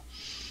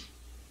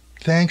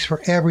 thanks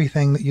for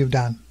everything that you've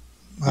done.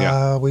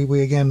 Yeah.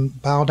 We again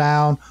bow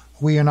down.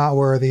 We are not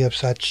worthy of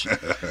such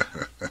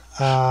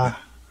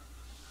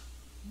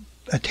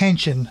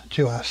attention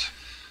to us.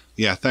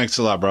 Yeah, thanks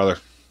a lot, brother.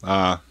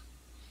 But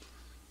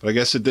I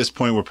guess at this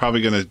point, we're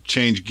probably going to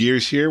change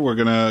gears here. We're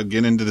going to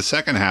get into the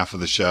second half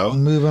of the show.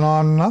 Moving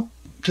on up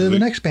to the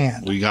next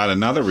band. We got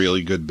another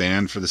really good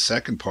band for the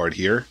second part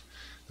here.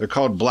 They're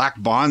called Black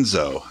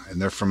Bonzo,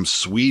 and they're from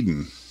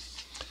Sweden.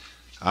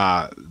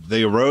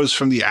 They arose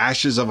from the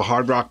ashes of a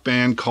hard rock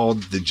band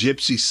called the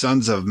Gypsy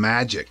Sons of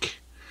Magic.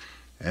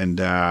 And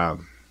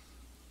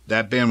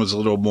that band was a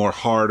little more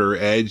harder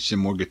edged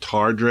and more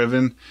guitar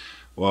driven.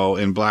 Well,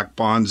 in Black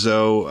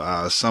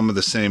Bonzo, some of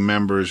the same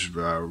members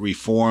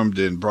reformed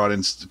and brought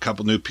in a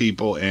couple new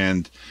people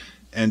and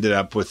ended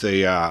up with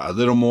a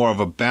little more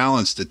of a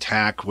balanced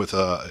attack with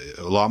a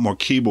lot more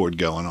keyboard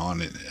going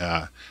on.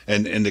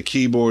 And the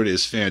keyboard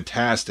is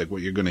fantastic,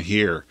 what you're going to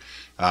hear.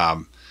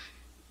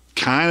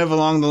 Kind of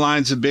along the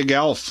lines of Big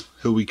Elf,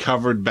 who we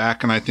covered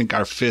back in, I think,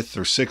 our 5th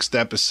or 6th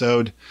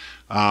episode.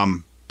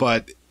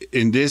 But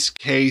in this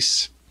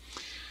case,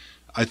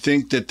 I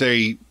think that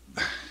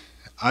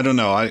I don't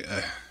know.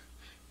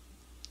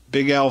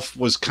 Big Elf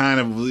was kind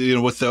of,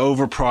 with the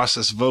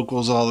over-processed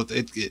vocals,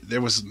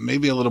 there was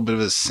maybe a little bit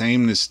of a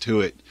sameness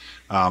to it.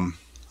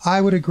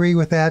 I would agree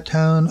with that,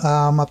 Tone,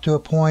 up to a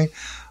point.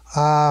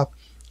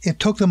 It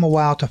took them a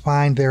while to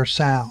find their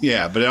sound.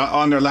 Yeah, but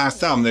on their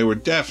last album, they were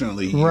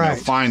definitely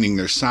finding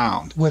their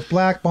sound. With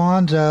Black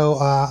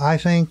Bonzo, I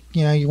think,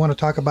 you want to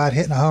talk about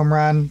hitting a home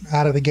run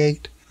out of the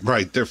gate.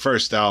 Right. Their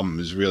first album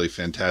is really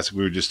fantastic.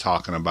 We were just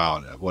talking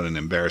about what an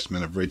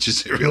embarrassment of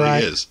riches it really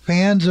is.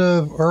 Fans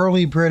of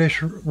early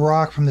British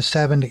rock from the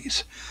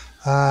 70s.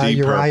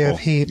 Uriah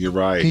Heep,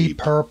 Deep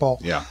Purple.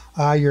 Yeah.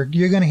 You're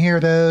going to hear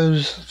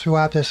those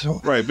throughout this.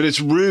 Right, but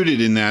it's rooted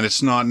in that.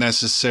 It's not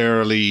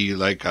necessarily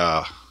like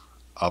a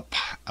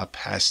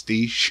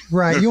pastiche.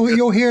 Right,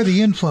 you'll hear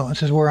the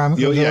influence is where I'm.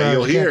 You'll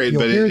hear it,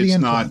 but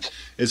it's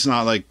it's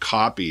not like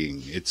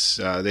copying. It's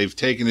they've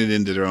taken it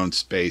into their own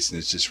space, and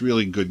it's just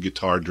really good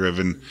guitar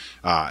driven,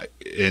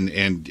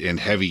 and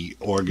heavy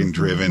organ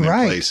driven in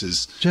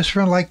places. Just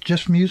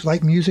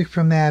music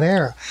from that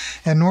era.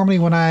 And normally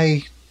when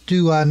I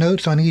do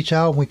notes on each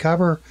album we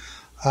cover,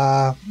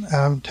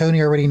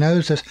 Tony already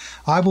knows this,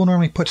 I will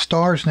normally put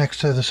stars next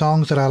to the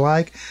songs that I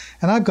like,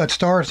 and I've got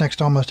stars next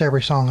to almost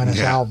every song on this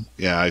album.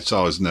 Yeah, I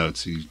saw his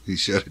notes. He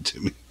showed it to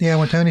me. Yeah,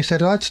 when Tony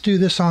said, let's do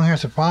this song here, I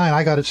said, fine,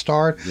 I got it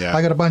starred. Yeah.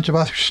 I got a bunch of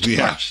other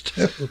stars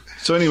too.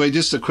 So anyway,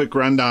 just a quick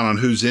rundown on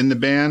who's in the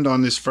band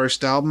on this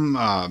first album.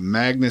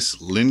 Magnus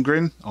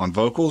Lindgren on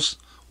vocals,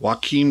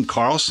 Joachim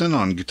Karlsson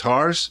on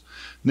guitars,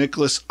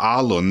 Nicholas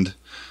Ahlund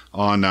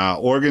on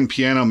organ,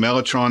 piano,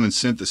 mellotron, and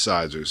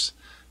synthesizers,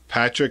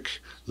 Patrick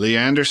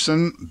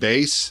Leanderson,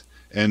 bass,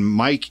 and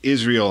Mike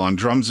Israel on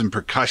drums and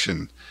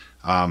percussion.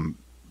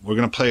 We're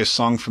going to play a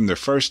song from their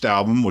first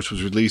album, which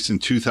was released in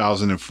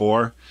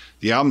 2004.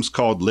 The album's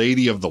called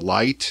Lady of the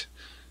Light,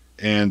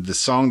 and the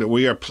song that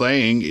we are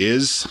playing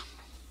is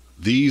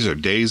These Are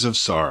Days of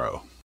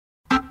Sorrow.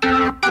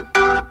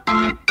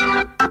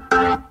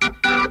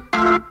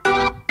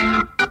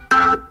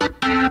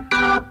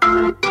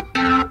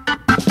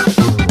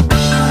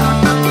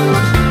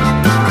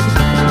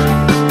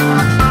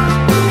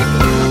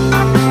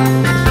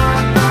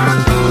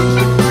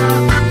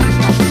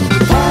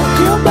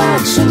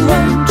 and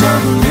run,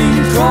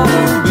 traveling far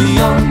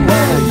beyond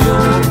where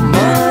your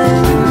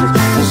mind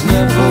has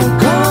never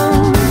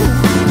gone.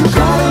 You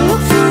gotta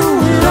look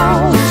through it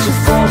all. It's a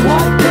fraud,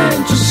 why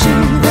can't you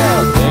see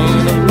they're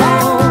playing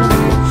along?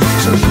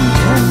 So you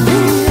can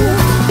hear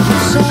the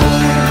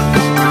sound.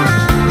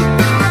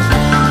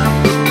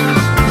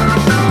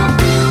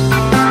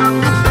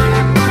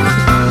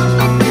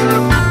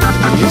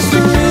 Yes,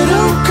 the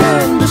riddle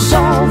can be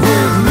solved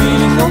with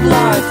meaning of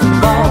life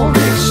involved.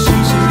 It's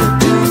easy to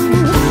do,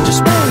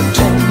 just pay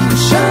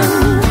attention.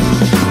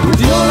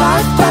 With your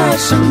life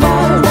passing by,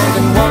 one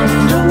can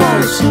wonder what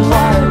it's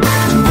like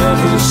to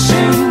never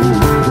see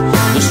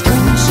the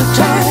strings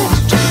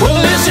attached.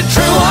 Well, is it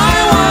true? I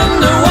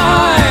wonder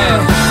why.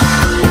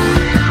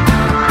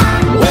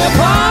 We're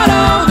part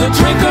of the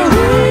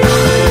trickery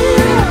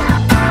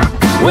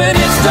when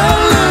it's the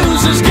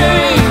loser's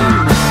game.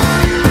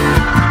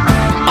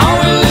 Are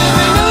we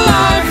living a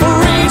life for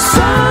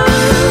reason?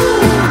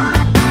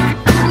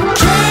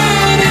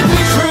 Can it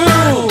be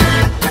true?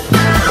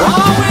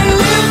 Are we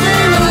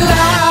living a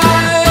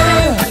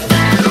life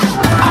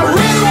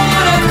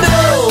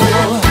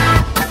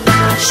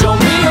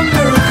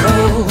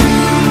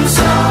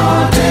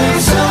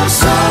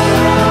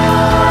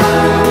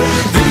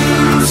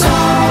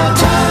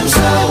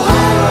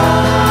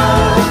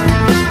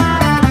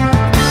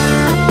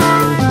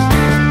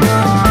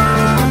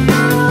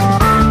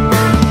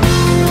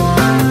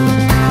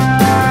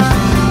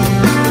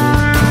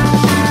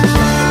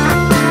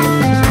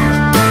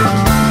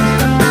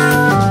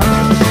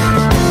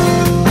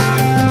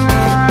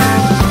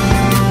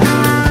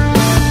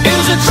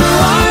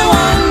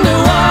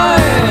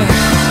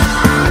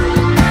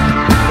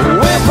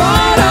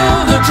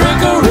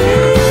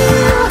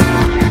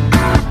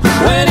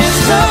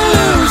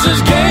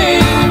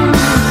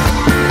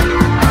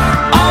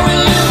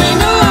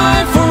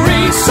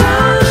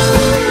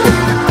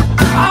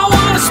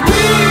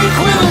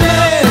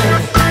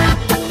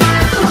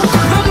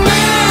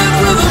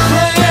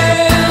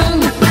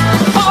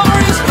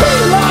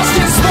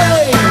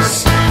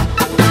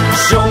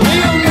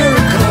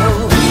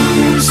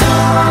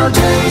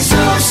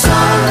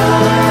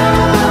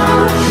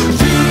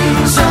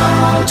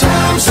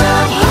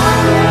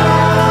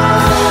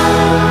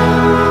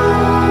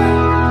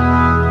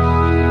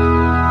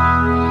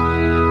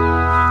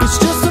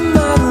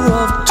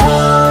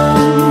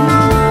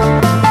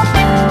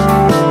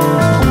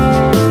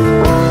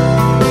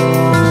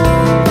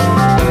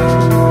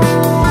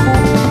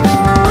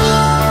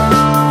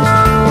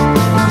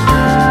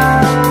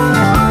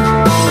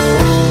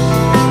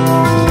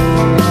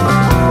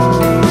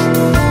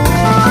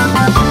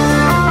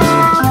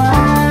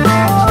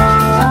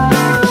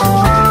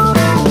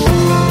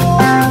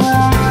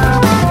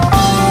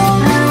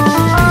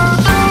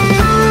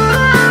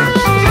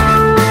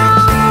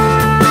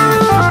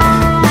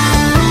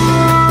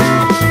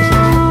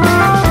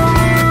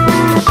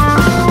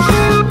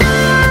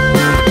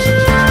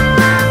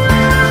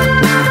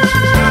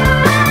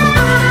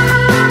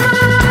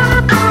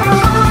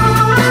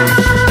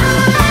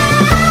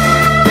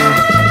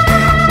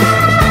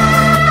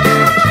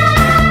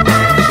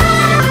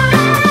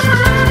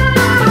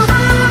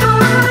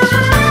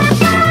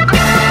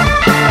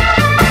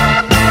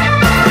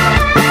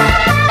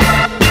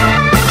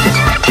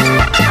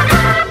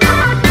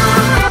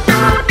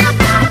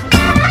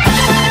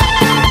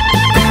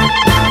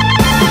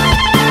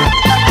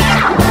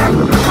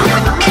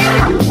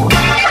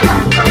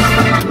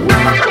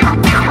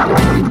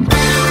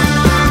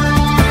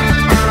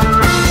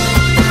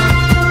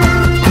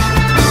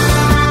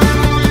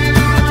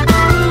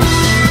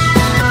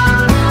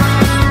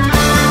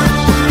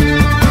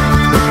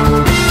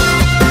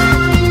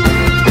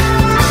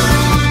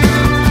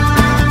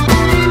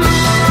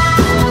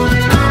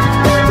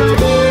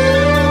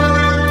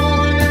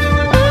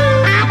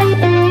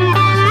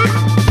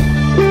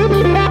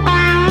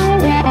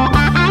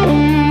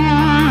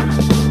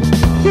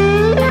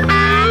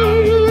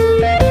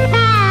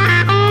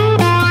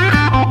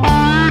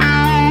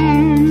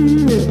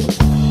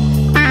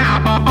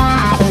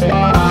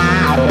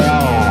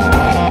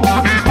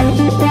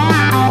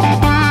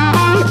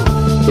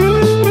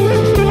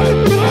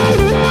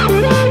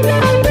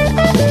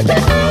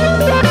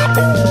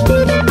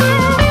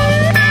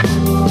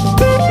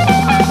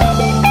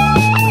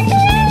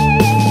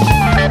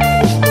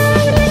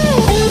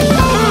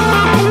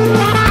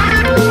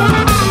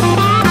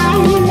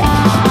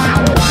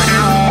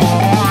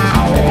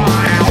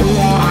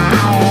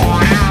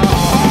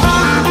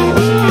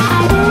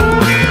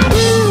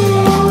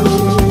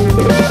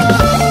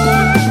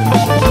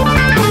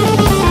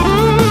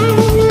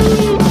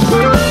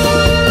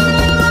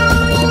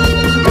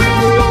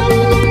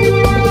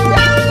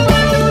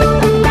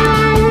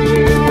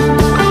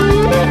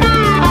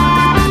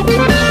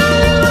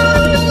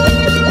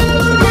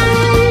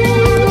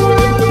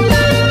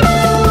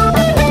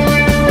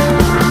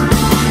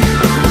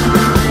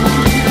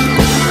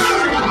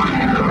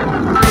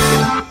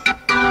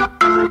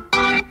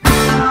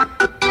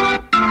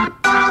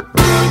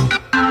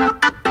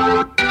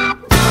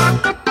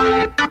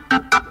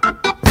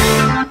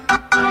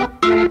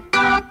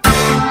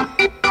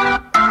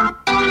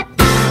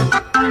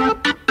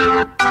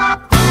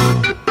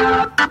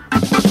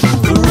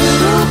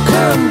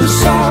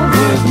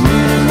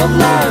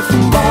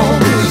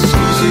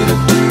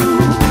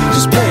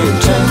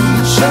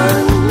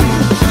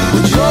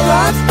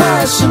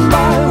passing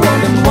by,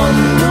 one and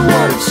wonder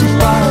what's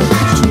alive.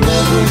 To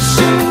every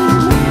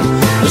scene,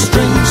 the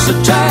strings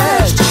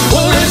attached.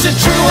 Well, is it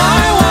true?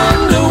 I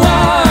wonder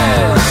why.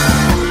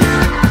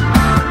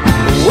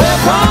 We're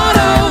part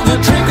of the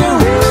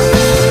trickery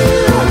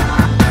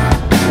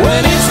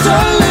when it's the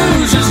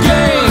loser's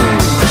game.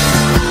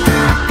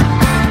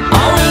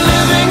 Are we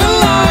living a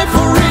life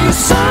for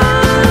reason?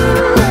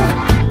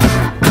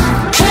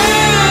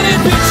 Can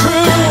it be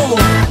true?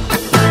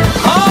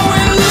 Are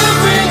we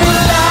living a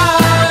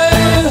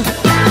life?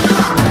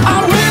 I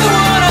really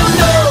wanna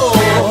know.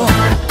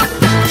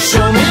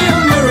 Show me a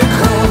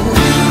miracle.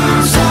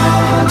 These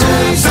are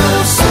days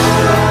of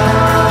sorrow.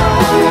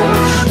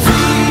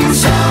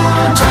 These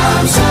are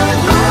times of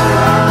love.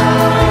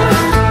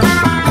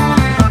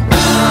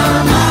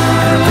 Am I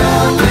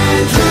only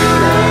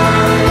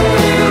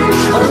dreaming?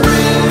 Or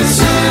is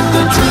it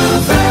the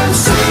truth and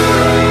see?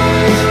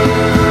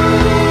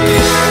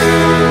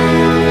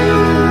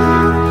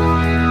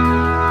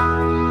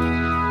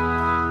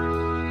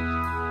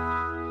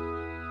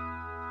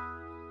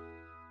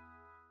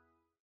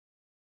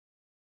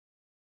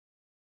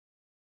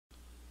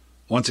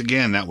 Once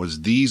again, that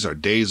was These Are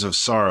Days of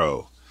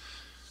Sorrow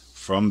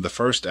from the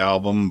first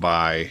album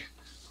by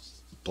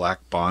Black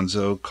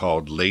Bonzo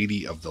called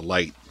Lady of the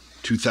Light,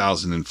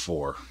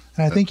 2004.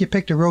 And I think you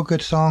picked a real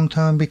good song,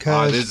 Tone,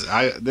 because...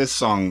 This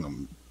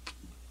song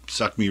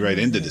sucked me right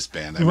into this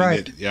band. I mean,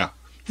 Right. yeah.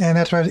 And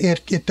that's right.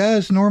 It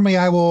does. Normally,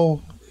 I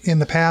will, in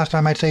the past,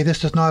 I might say this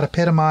does not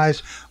epitomize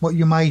what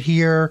you might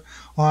hear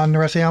on the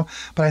rest of the album.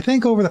 But I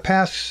think over the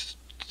past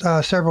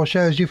several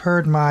shows, you've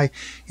heard my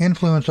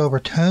influence over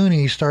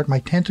Tony start my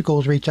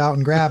tentacles reach out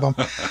and grab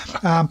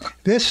them.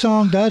 This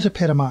song does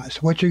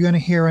epitomize what you're going to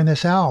hear in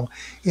this album.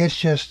 It's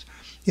just,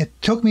 it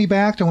took me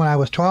back to when I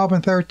was 12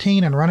 and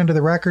 13 and running to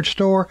the record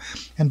store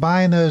and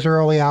buying those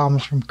early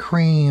albums from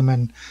Cream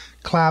and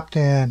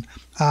Clapton,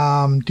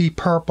 Deep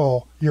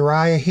Purple,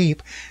 Uriah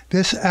Heep.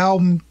 This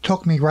album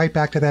took me right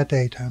back to that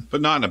day, Tone. But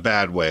not in a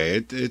bad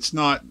way. It's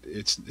not.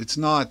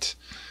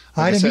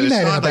 Like I didn't mean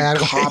that in a it's bad not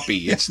a way. copy.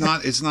 It's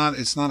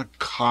not a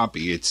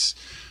copy. It's,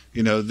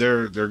 you know,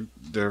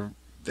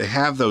 they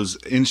have those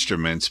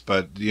instruments,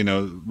 but you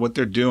know what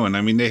they're doing.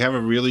 I mean, they have a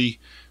really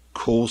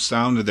cool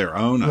sound of their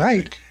own. I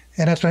Right. think.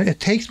 And that's right. It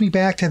takes me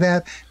back to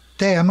that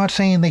day. I'm not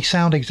saying they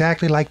sound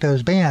exactly like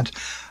those bands,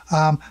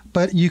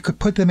 but you could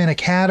put them in a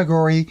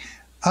category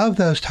of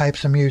those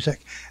types of music.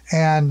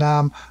 And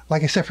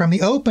like I said, from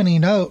the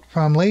opening note,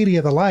 from Lady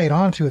of the Light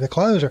on through the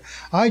closer,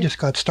 I just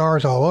got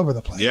stars all over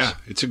the place. Yeah,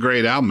 it's a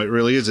great album. It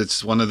really is.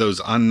 It's one of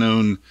those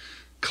unknown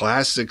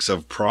classics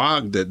of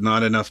prog that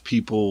not enough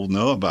people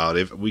know about.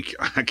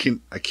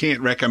 I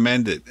can't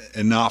recommend it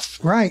enough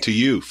Right. to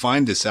you.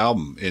 Find this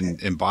album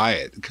and buy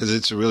it because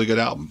it's a really good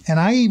album. And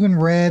I even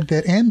read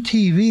that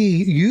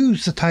MTV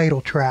used the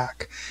title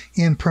track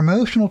in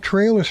promotional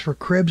trailers for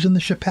Cribs and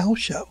the Chappelle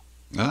Show.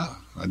 Ah,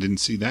 I didn't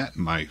see that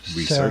in my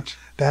research. So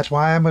that's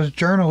why I'm a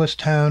journalist,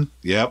 Tone.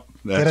 Yep.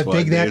 That's Gotta why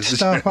dig it that is.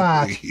 stuff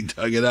out. He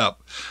dug it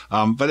up.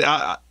 But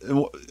I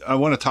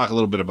want to talk a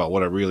little bit about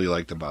what I really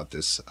liked about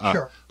this.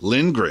 Sure.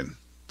 Lindgren,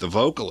 the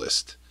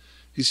vocalist,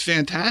 he's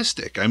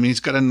fantastic. I mean, he's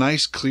got a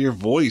nice, clear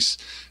voice,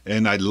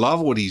 and I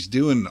love what he's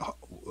doing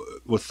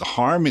with the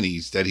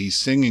harmonies that he's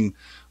singing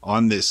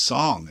on this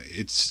song.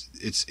 It's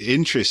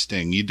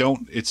interesting.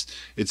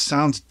 It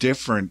sounds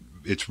different.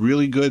 It's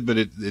really good,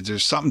 but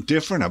there's something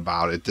different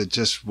about it that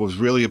just was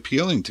really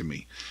appealing to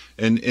me.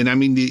 And I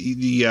mean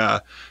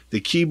the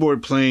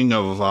keyboard playing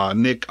of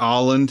Nick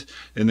Alland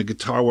and the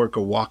guitar work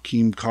of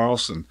Joachim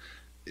Carlson,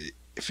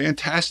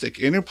 fantastic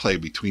interplay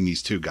between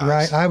these two guys.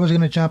 Right. I was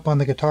going to jump on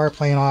the guitar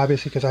playing,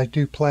 obviously, because I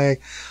do play.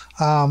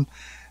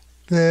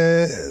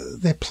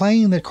 The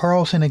playing that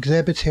Carlson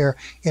exhibits here,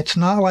 it's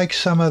not like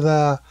some of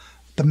the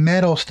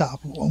metal stuff.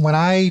 When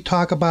I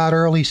talk about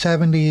early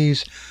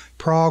 70s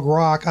prog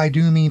rock, I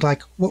do mean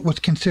like what was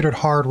considered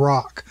hard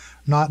rock,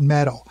 not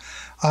metal.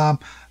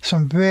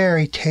 Some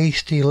very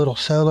tasty little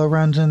solo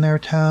runs in there,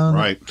 Tone,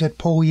 Right. that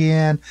pull you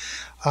in.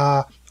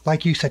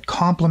 Like you said,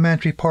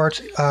 complementary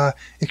parts,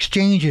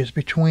 exchanges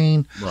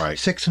between Right.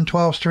 6 and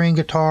 12 string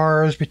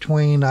guitars,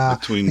 between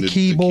the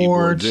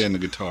keyboards, and the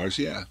guitars.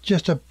 Yeah.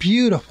 just a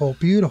beautiful,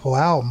 beautiful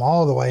album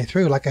all the way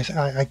through. Like I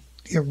said,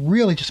 it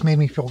really just made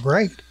me feel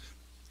great.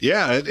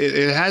 Yeah,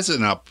 it has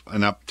an up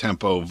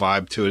tempo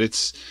vibe to it.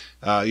 It's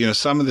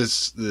some of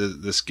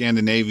the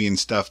Scandinavian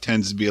stuff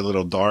tends to be a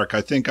little dark. I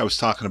think I was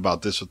talking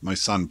about this with my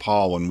son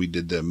Paul when we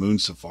did the Moon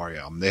Safari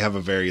album. They have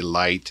a very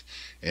light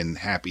and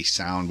happy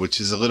sound, which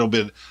is a little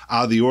bit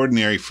out of the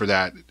ordinary for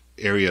that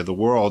area of the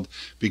world,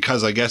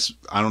 because I guess,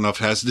 I don't know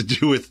if it has to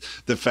do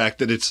with the fact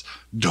that it's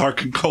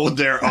dark and cold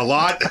there a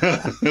lot,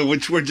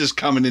 which we're just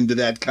coming into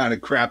that kind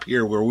of crap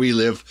here where we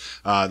live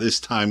this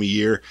time of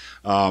year.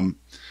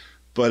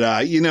 But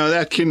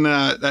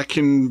that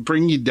can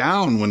bring you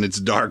down when it's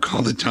dark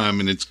all the time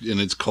and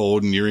it's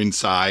cold and you're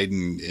inside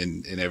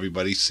and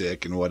everybody's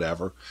sick and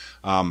whatever.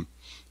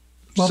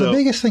 Well, the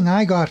biggest thing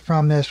I got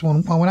from this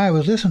when I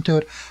was listening to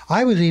it,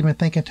 I was even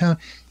thinking, Tone,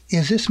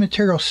 is this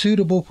material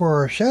suitable for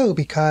our show?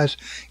 Because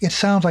it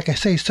sounds like, I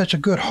say, such a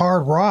good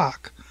hard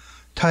rock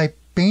type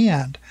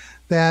band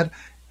that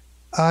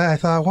I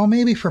thought, well,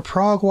 maybe for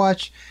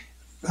Prog-Watch,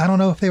 I don't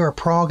know if they were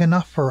prog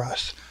enough for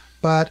us.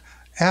 But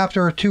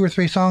after 2 or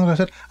 3 songs, I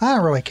said, I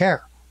don't really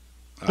care.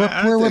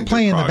 We're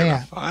playing the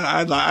band.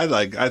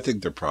 I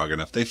think they're prog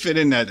enough. They fit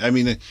in that. I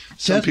mean,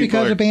 just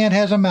because a band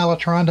has a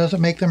mellotron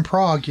doesn't make them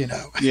prog,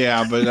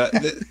 Yeah, but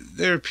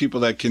there are people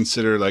that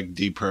consider like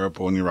Deep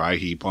Purple and Uriah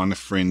Heep on the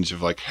fringe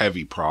of like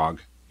heavy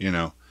prog,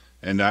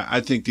 And I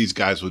think these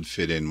guys would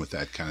fit in with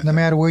that kind of No thing.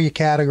 matter where you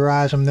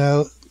categorize them,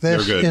 though,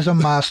 this is a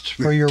must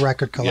for your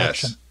record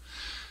collection. Yes.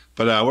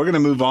 But we're going to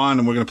move on,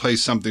 and we're going to play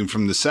something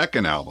from the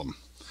second album.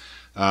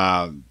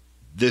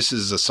 This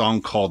is a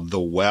song called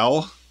The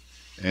Well,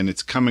 and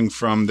it's coming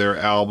from their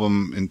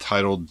album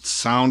entitled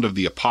Sound of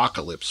the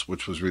Apocalypse,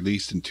 which was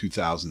released in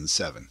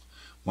 2007.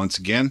 Once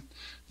again,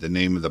 the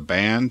name of the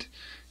band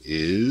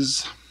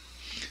is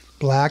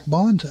Black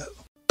Bonzo.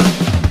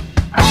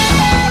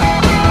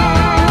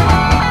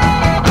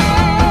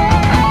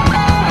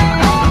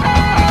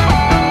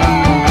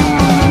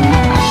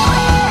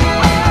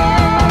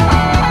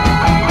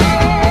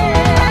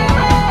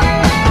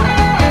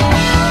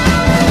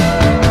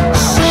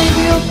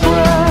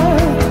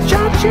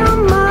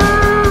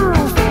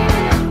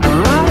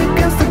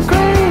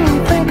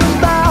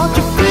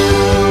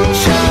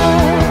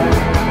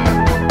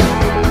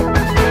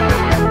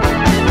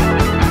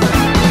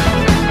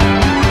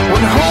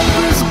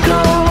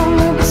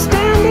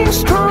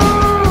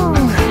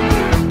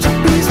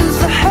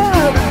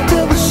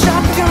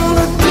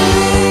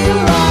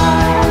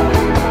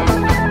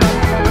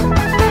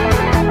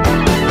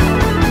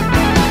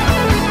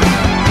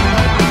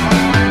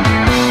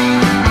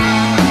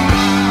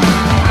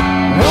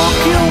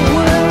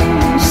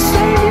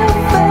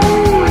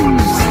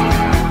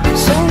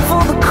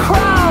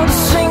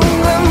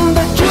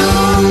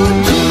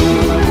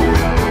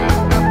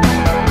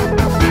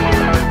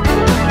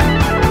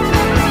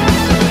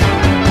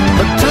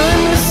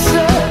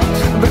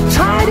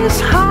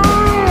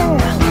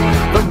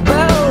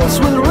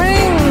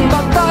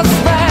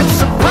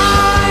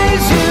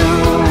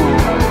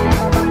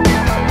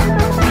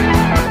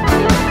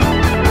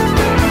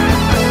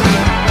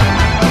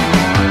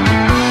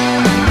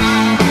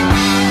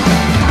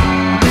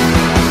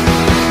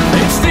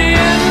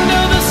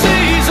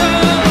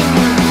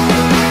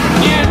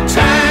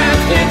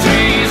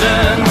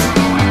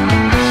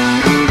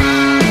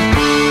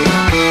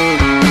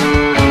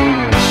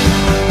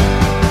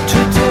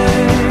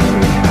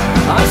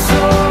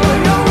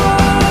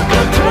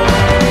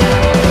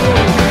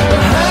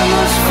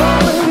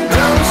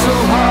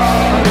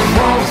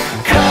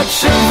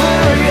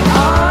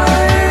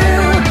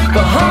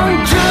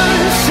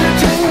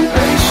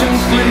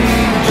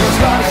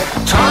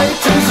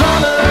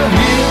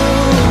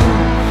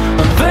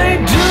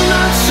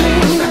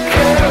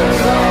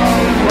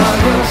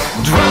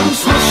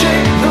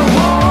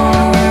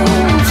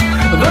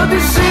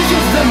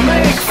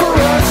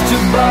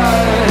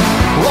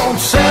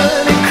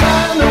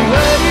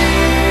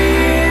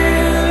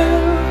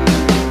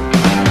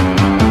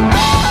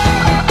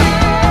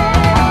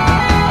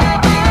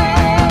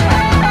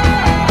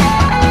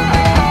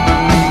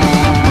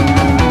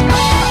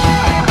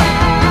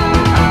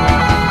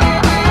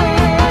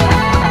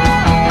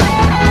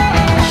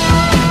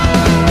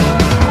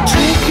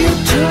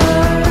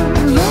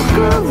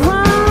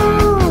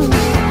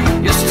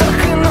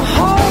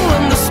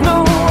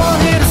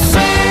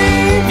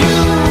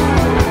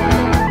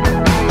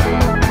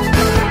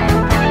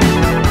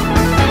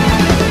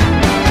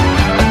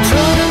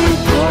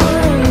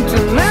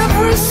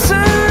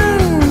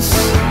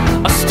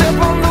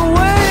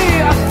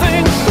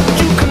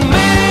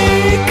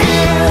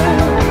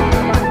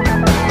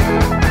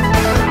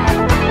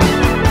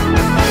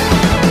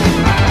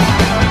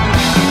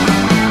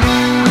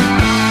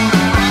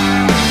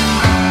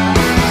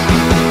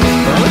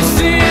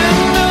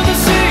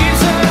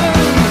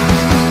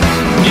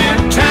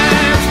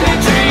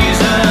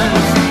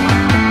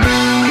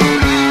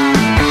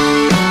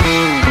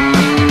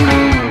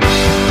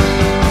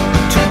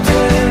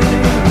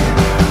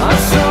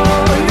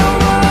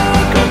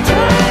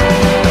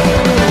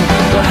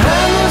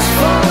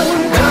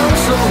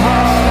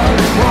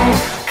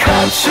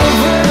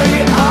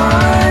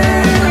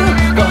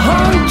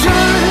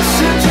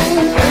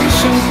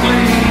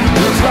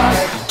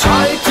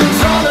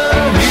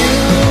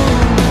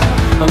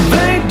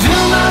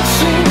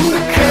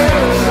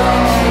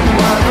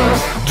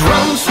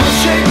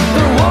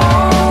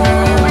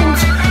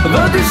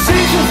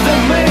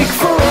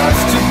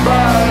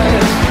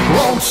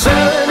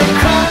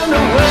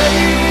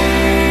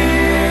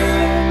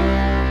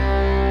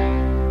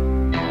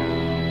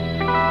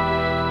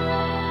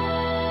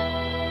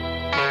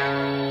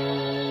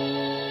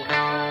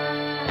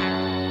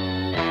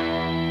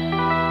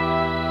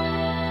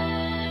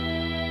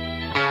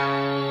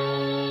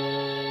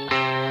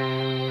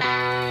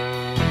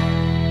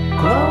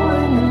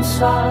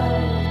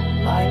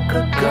 inside like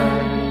a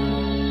gun.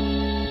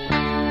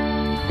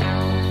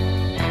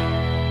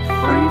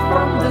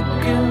 from the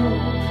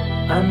guilt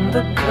and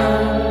the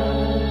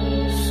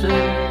curses,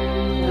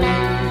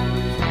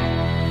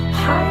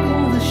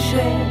 hiding the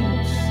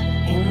shades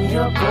in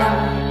your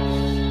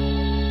glass,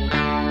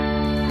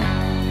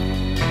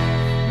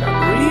 not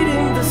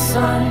reading the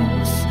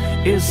signs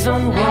is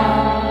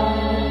unwise.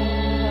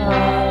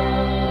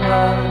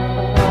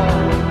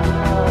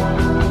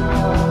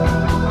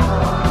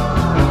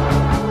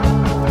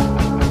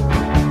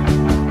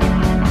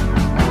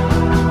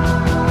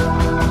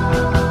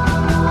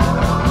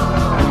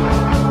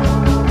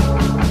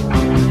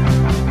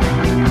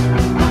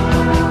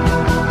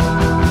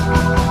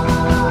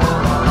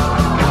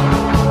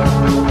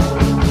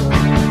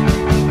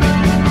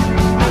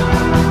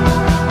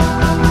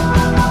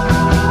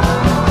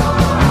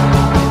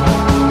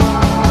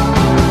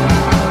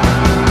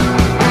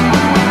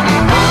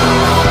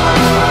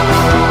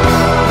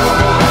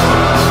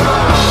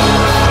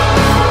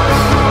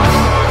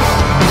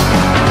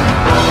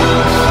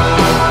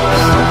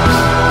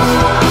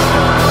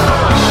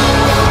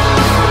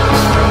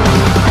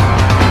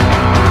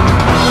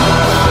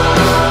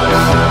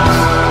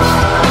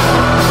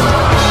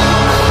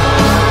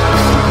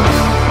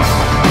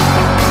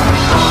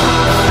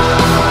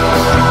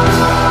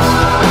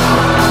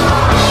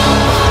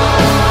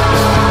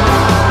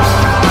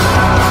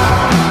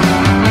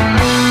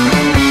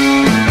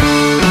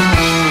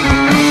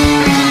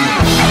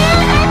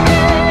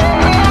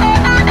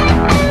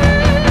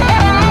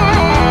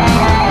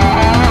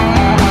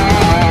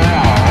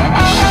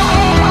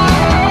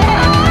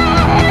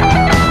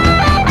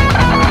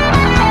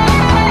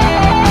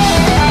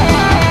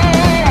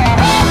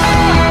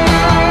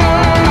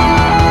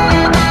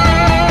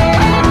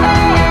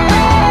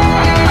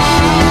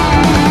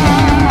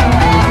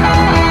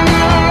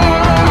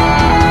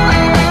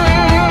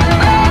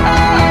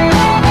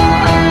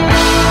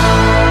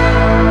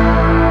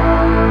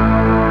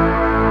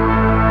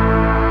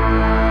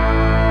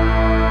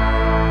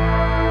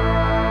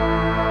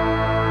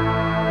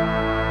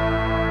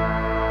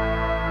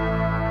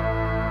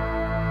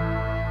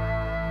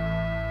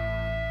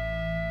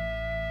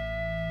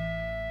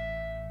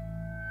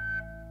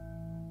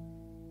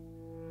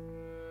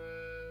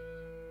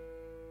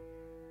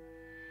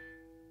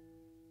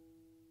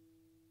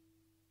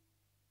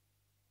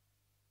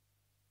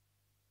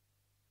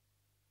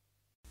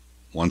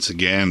 Once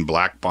again,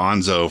 Black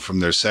Bonzo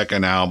from their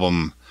second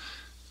album,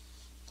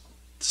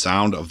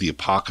 Sound of the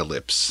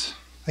Apocalypse.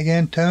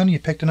 Again, Tony, you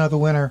picked another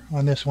winner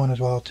on this one as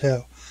well,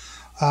 too.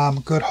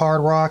 Good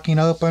hard rocking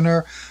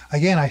opener.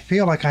 Again, I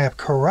feel like I have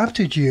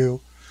corrupted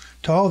you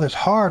to all this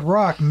hard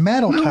rock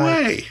metal No type.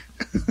 way.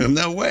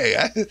 No way.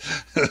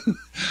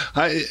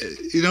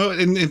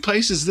 In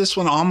places, this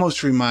one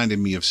almost reminded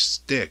me of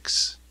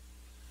Styx.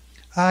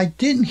 I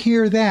didn't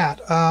hear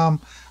that.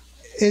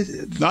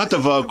 Not the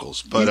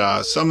vocals,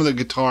 but some of the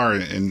guitar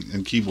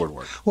and keyboard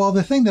work. Well,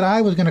 the thing that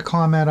I was going to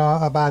comment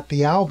about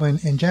the album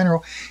in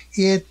general,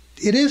 it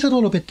is a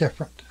little bit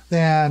different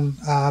than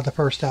the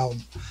first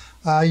album.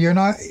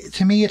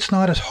 To me, it's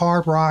not as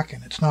hard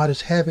rocking. It's not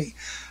as heavy.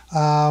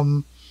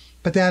 But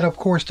that, of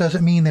course,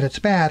 doesn't mean that it's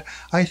bad.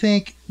 I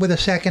think with a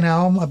second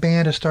album, a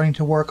band is starting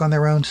to work on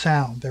their own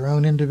sound, their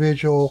own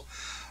individual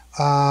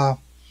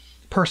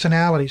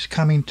personalities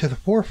coming to the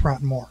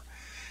forefront more.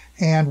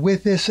 And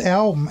with this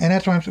album, and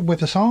that's why with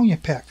the song you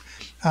picked,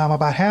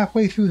 about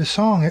halfway through the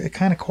song, it gets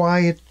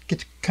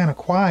kind of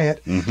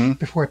quiet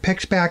before it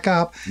picks back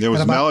up. There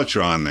was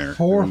Mellotron there.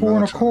 Four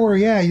and a quarter,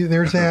 yeah.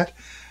 There's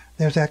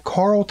that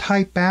choral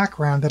type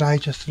background that I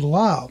just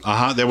love.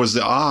 There was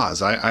the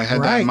Oz. I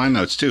had that in my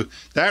notes too.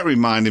 That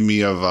reminded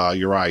me of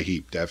Uriah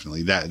Heep,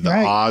 definitely.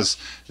 Oz,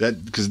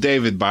 because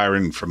David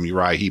Byron from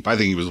Uriah Heep, I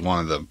think he was one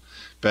of the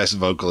best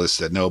vocalists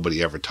that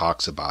nobody ever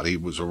talks about. He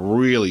was a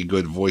really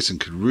good voice and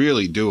could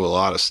really do a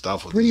lot of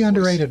stuff with pretty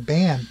underrated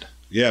band.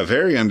 Yeah,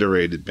 very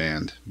underrated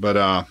band. But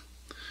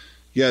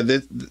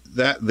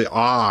the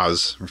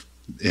Oz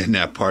in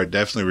that part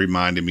definitely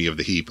reminded me of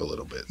the Heap a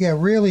little bit. Yeah,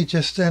 really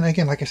just, and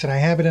again, like I said, I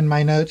have it in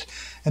my notes,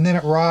 and then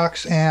it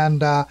rocks,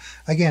 and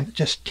again,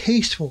 just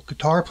tasteful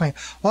guitar playing.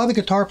 A lot of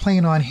the guitar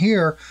playing on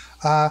here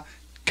kind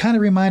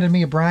of reminded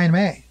me of Brian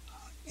May.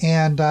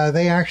 And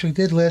they actually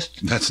did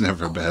list... That's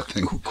never a bad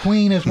thing.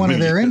 Queen as one of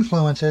their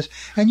influences.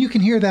 And you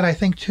can hear that, I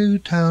think, too,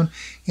 Tone,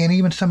 in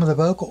even some of the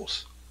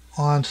vocals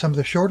on some of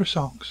the shorter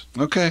songs.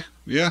 Okay,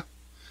 yeah.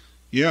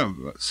 Yeah,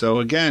 so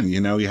again,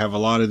 you have a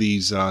lot of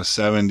these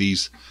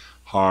 70s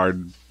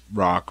hard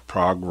rock,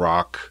 prog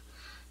rock,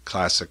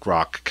 classic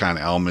rock kind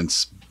of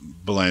elements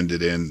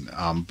blended in.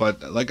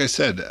 But like I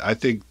said, I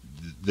think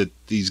that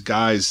these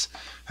guys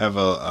have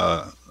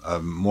a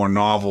more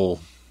novel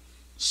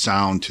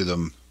sound to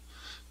them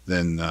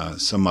than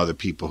some other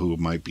people who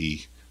might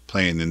be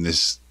playing in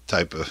this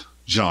type of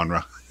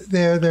genre.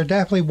 They're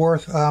definitely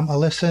worth a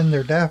listen.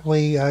 They're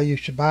definitely, you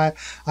should buy it.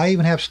 I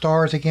even have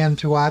stars again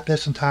throughout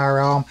this entire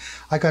album.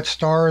 I got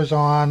stars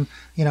on,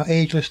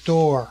 Ageless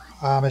Door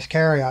as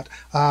Carryout.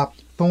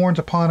 Thorns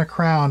Upon a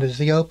Crown is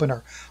the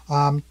opener.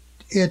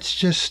 It's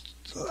just,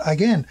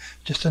 again,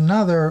 just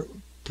another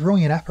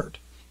brilliant effort.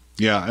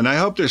 Yeah, and I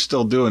hope they're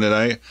still doing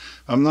it.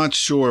 I'm not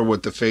sure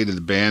what the fate of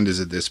the band is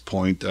at this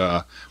point.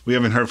 We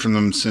haven't heard from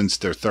them since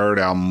their third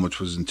album, which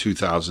was in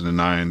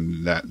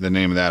 2009. The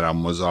name of that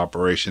album was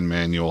Operation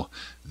Manual,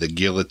 the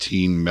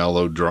Guillotine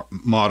Model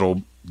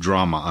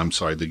Drama.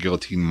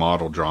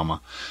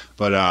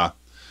 But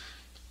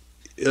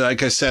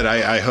like I said,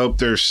 I hope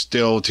they're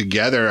still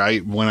together.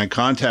 When I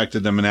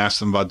contacted them and asked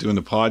them about doing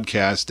the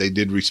podcast, they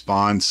did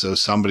respond. So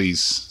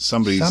somebody's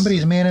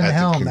manning the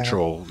helm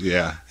control. there.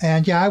 Yeah.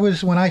 And yeah,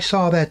 when I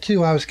saw that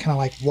too, I was kind of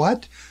like,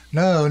 what?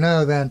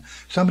 No, then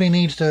somebody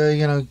needs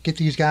to, get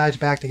these guys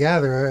back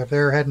together if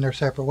they're heading their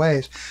separate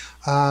ways.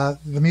 The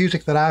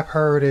music that I've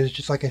heard is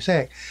just like I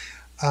say,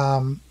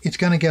 it's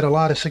going to get a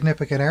lot of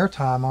significant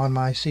airtime on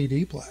my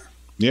CD player.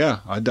 Yeah,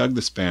 I dug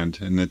this band,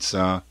 and it's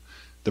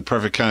the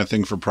perfect kind of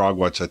thing for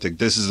Prog-Watch. I think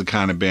this is the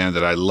kind of band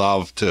that I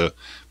love to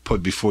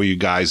put before you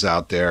guys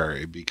out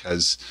there,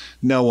 because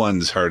no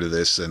one's heard of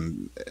this,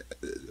 and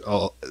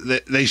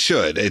they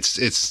should. I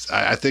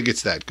think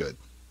it's that good.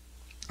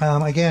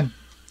 Again,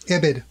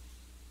 Ibid.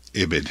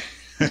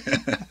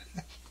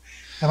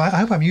 I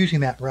hope I'm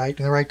using that right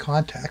in the right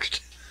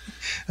context.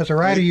 As a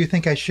writer, you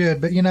think I should,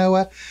 but you know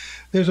what?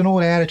 There's an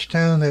old adage,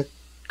 Tone, that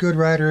good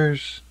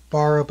writers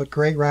borrow, but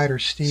great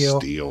writers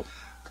steal.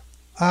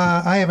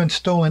 I haven't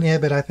stolen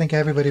Ibid. I think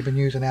everybody's been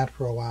using that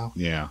for a while.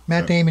 Yeah.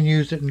 Matt Damon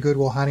used it in Good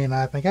Will Hunting, and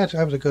I think that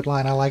was a good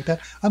line. I like that.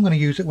 I'm going to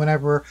use it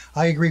whenever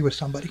I agree with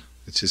somebody.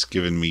 It's just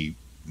giving me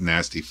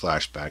nasty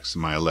flashbacks to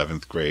my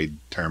 11th grade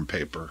term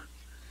paper.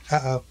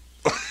 Uh-oh.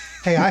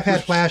 Hey, I've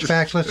had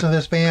flashbacks listening to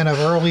this band of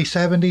early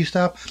 70s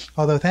stuff,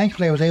 although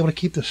thankfully I was able to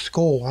keep the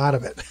skull out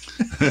of it.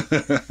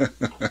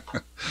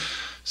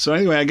 So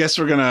anyway, I guess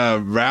we're going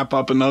to wrap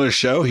up another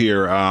show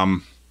here.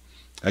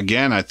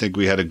 Again, I think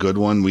we had a good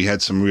one. We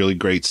had some really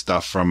great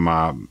stuff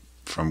from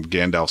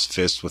Gandalf's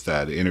Fist with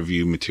that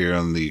interview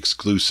material and the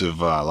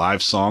exclusive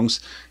live songs.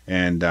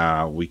 And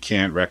we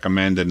can't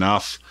recommend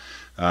enough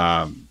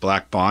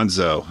Black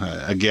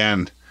Bonzo.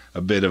 Again,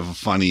 a bit of a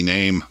funny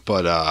name,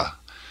 but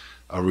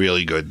a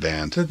really good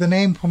band. The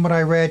name, from what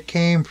I read,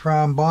 came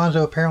from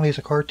Bonzo. Apparently is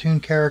a cartoon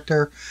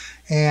character,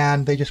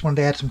 and they just wanted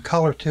to add some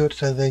color to it,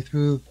 so they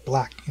threw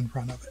black in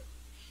front of it.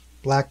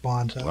 Black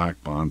Bonzo.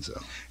 Black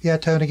Bonzo. Yeah,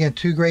 Tone, again,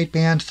 two great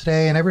bands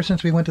today, and ever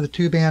since we went to the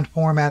two-band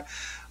format,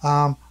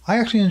 I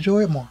actually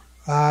enjoy it more.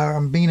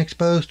 I'm being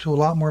exposed to a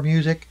lot more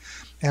music,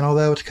 and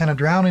although it's kind of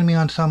drowning me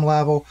on some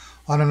level,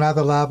 on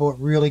another level, it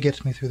really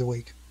gets me through the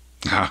week.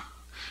 All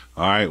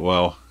right,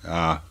 well,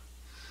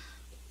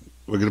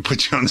 we're going to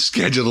put you on the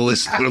schedule to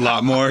listen to a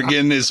lot more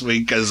again this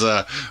week, because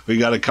we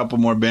got a couple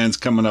more bands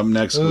coming up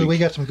next week. We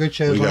got some good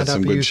shows lined up. We got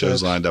some good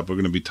shows lined up. We're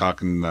going to be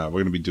talking, we're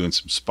going to be doing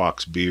some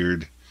Spock's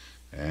Beard,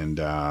 and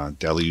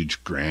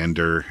Deluge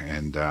Grander,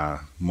 and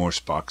more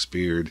Spock's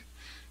Beard,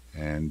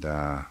 and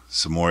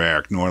some more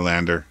Eric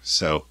Norlander.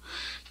 So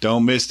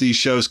don't miss these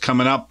shows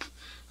coming up.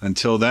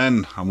 Until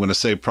then, I'm going to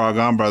say prog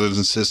on, brothers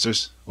and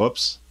sisters.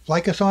 Whoops.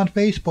 Like us on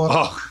Facebook.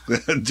 Oh,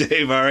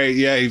 Dave, all right.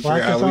 Yeah, we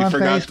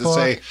forgot to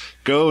say,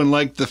 go and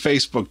like the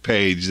Facebook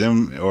page,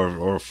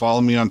 or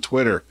follow me on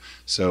Twitter.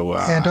 So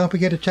and don't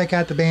forget to check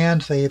out the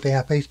bands. They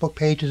have Facebook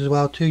pages as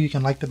well, too. You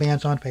can like the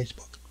bands on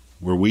Facebook.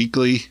 We're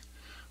weekly.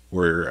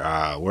 We're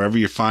wherever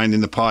you're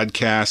finding the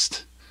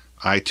podcast,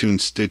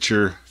 iTunes,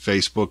 Stitcher,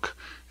 Facebook,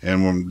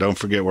 and don't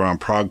forget we're on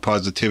Prog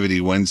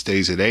Positivity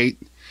Wednesdays at 8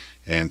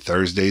 and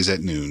Thursdays at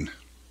noon.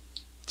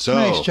 So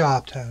nice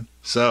job, Tone.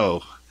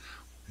 So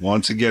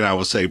once again, I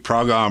will say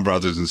prog on,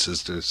 brothers and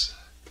sisters.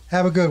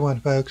 Have a good one,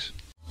 folks.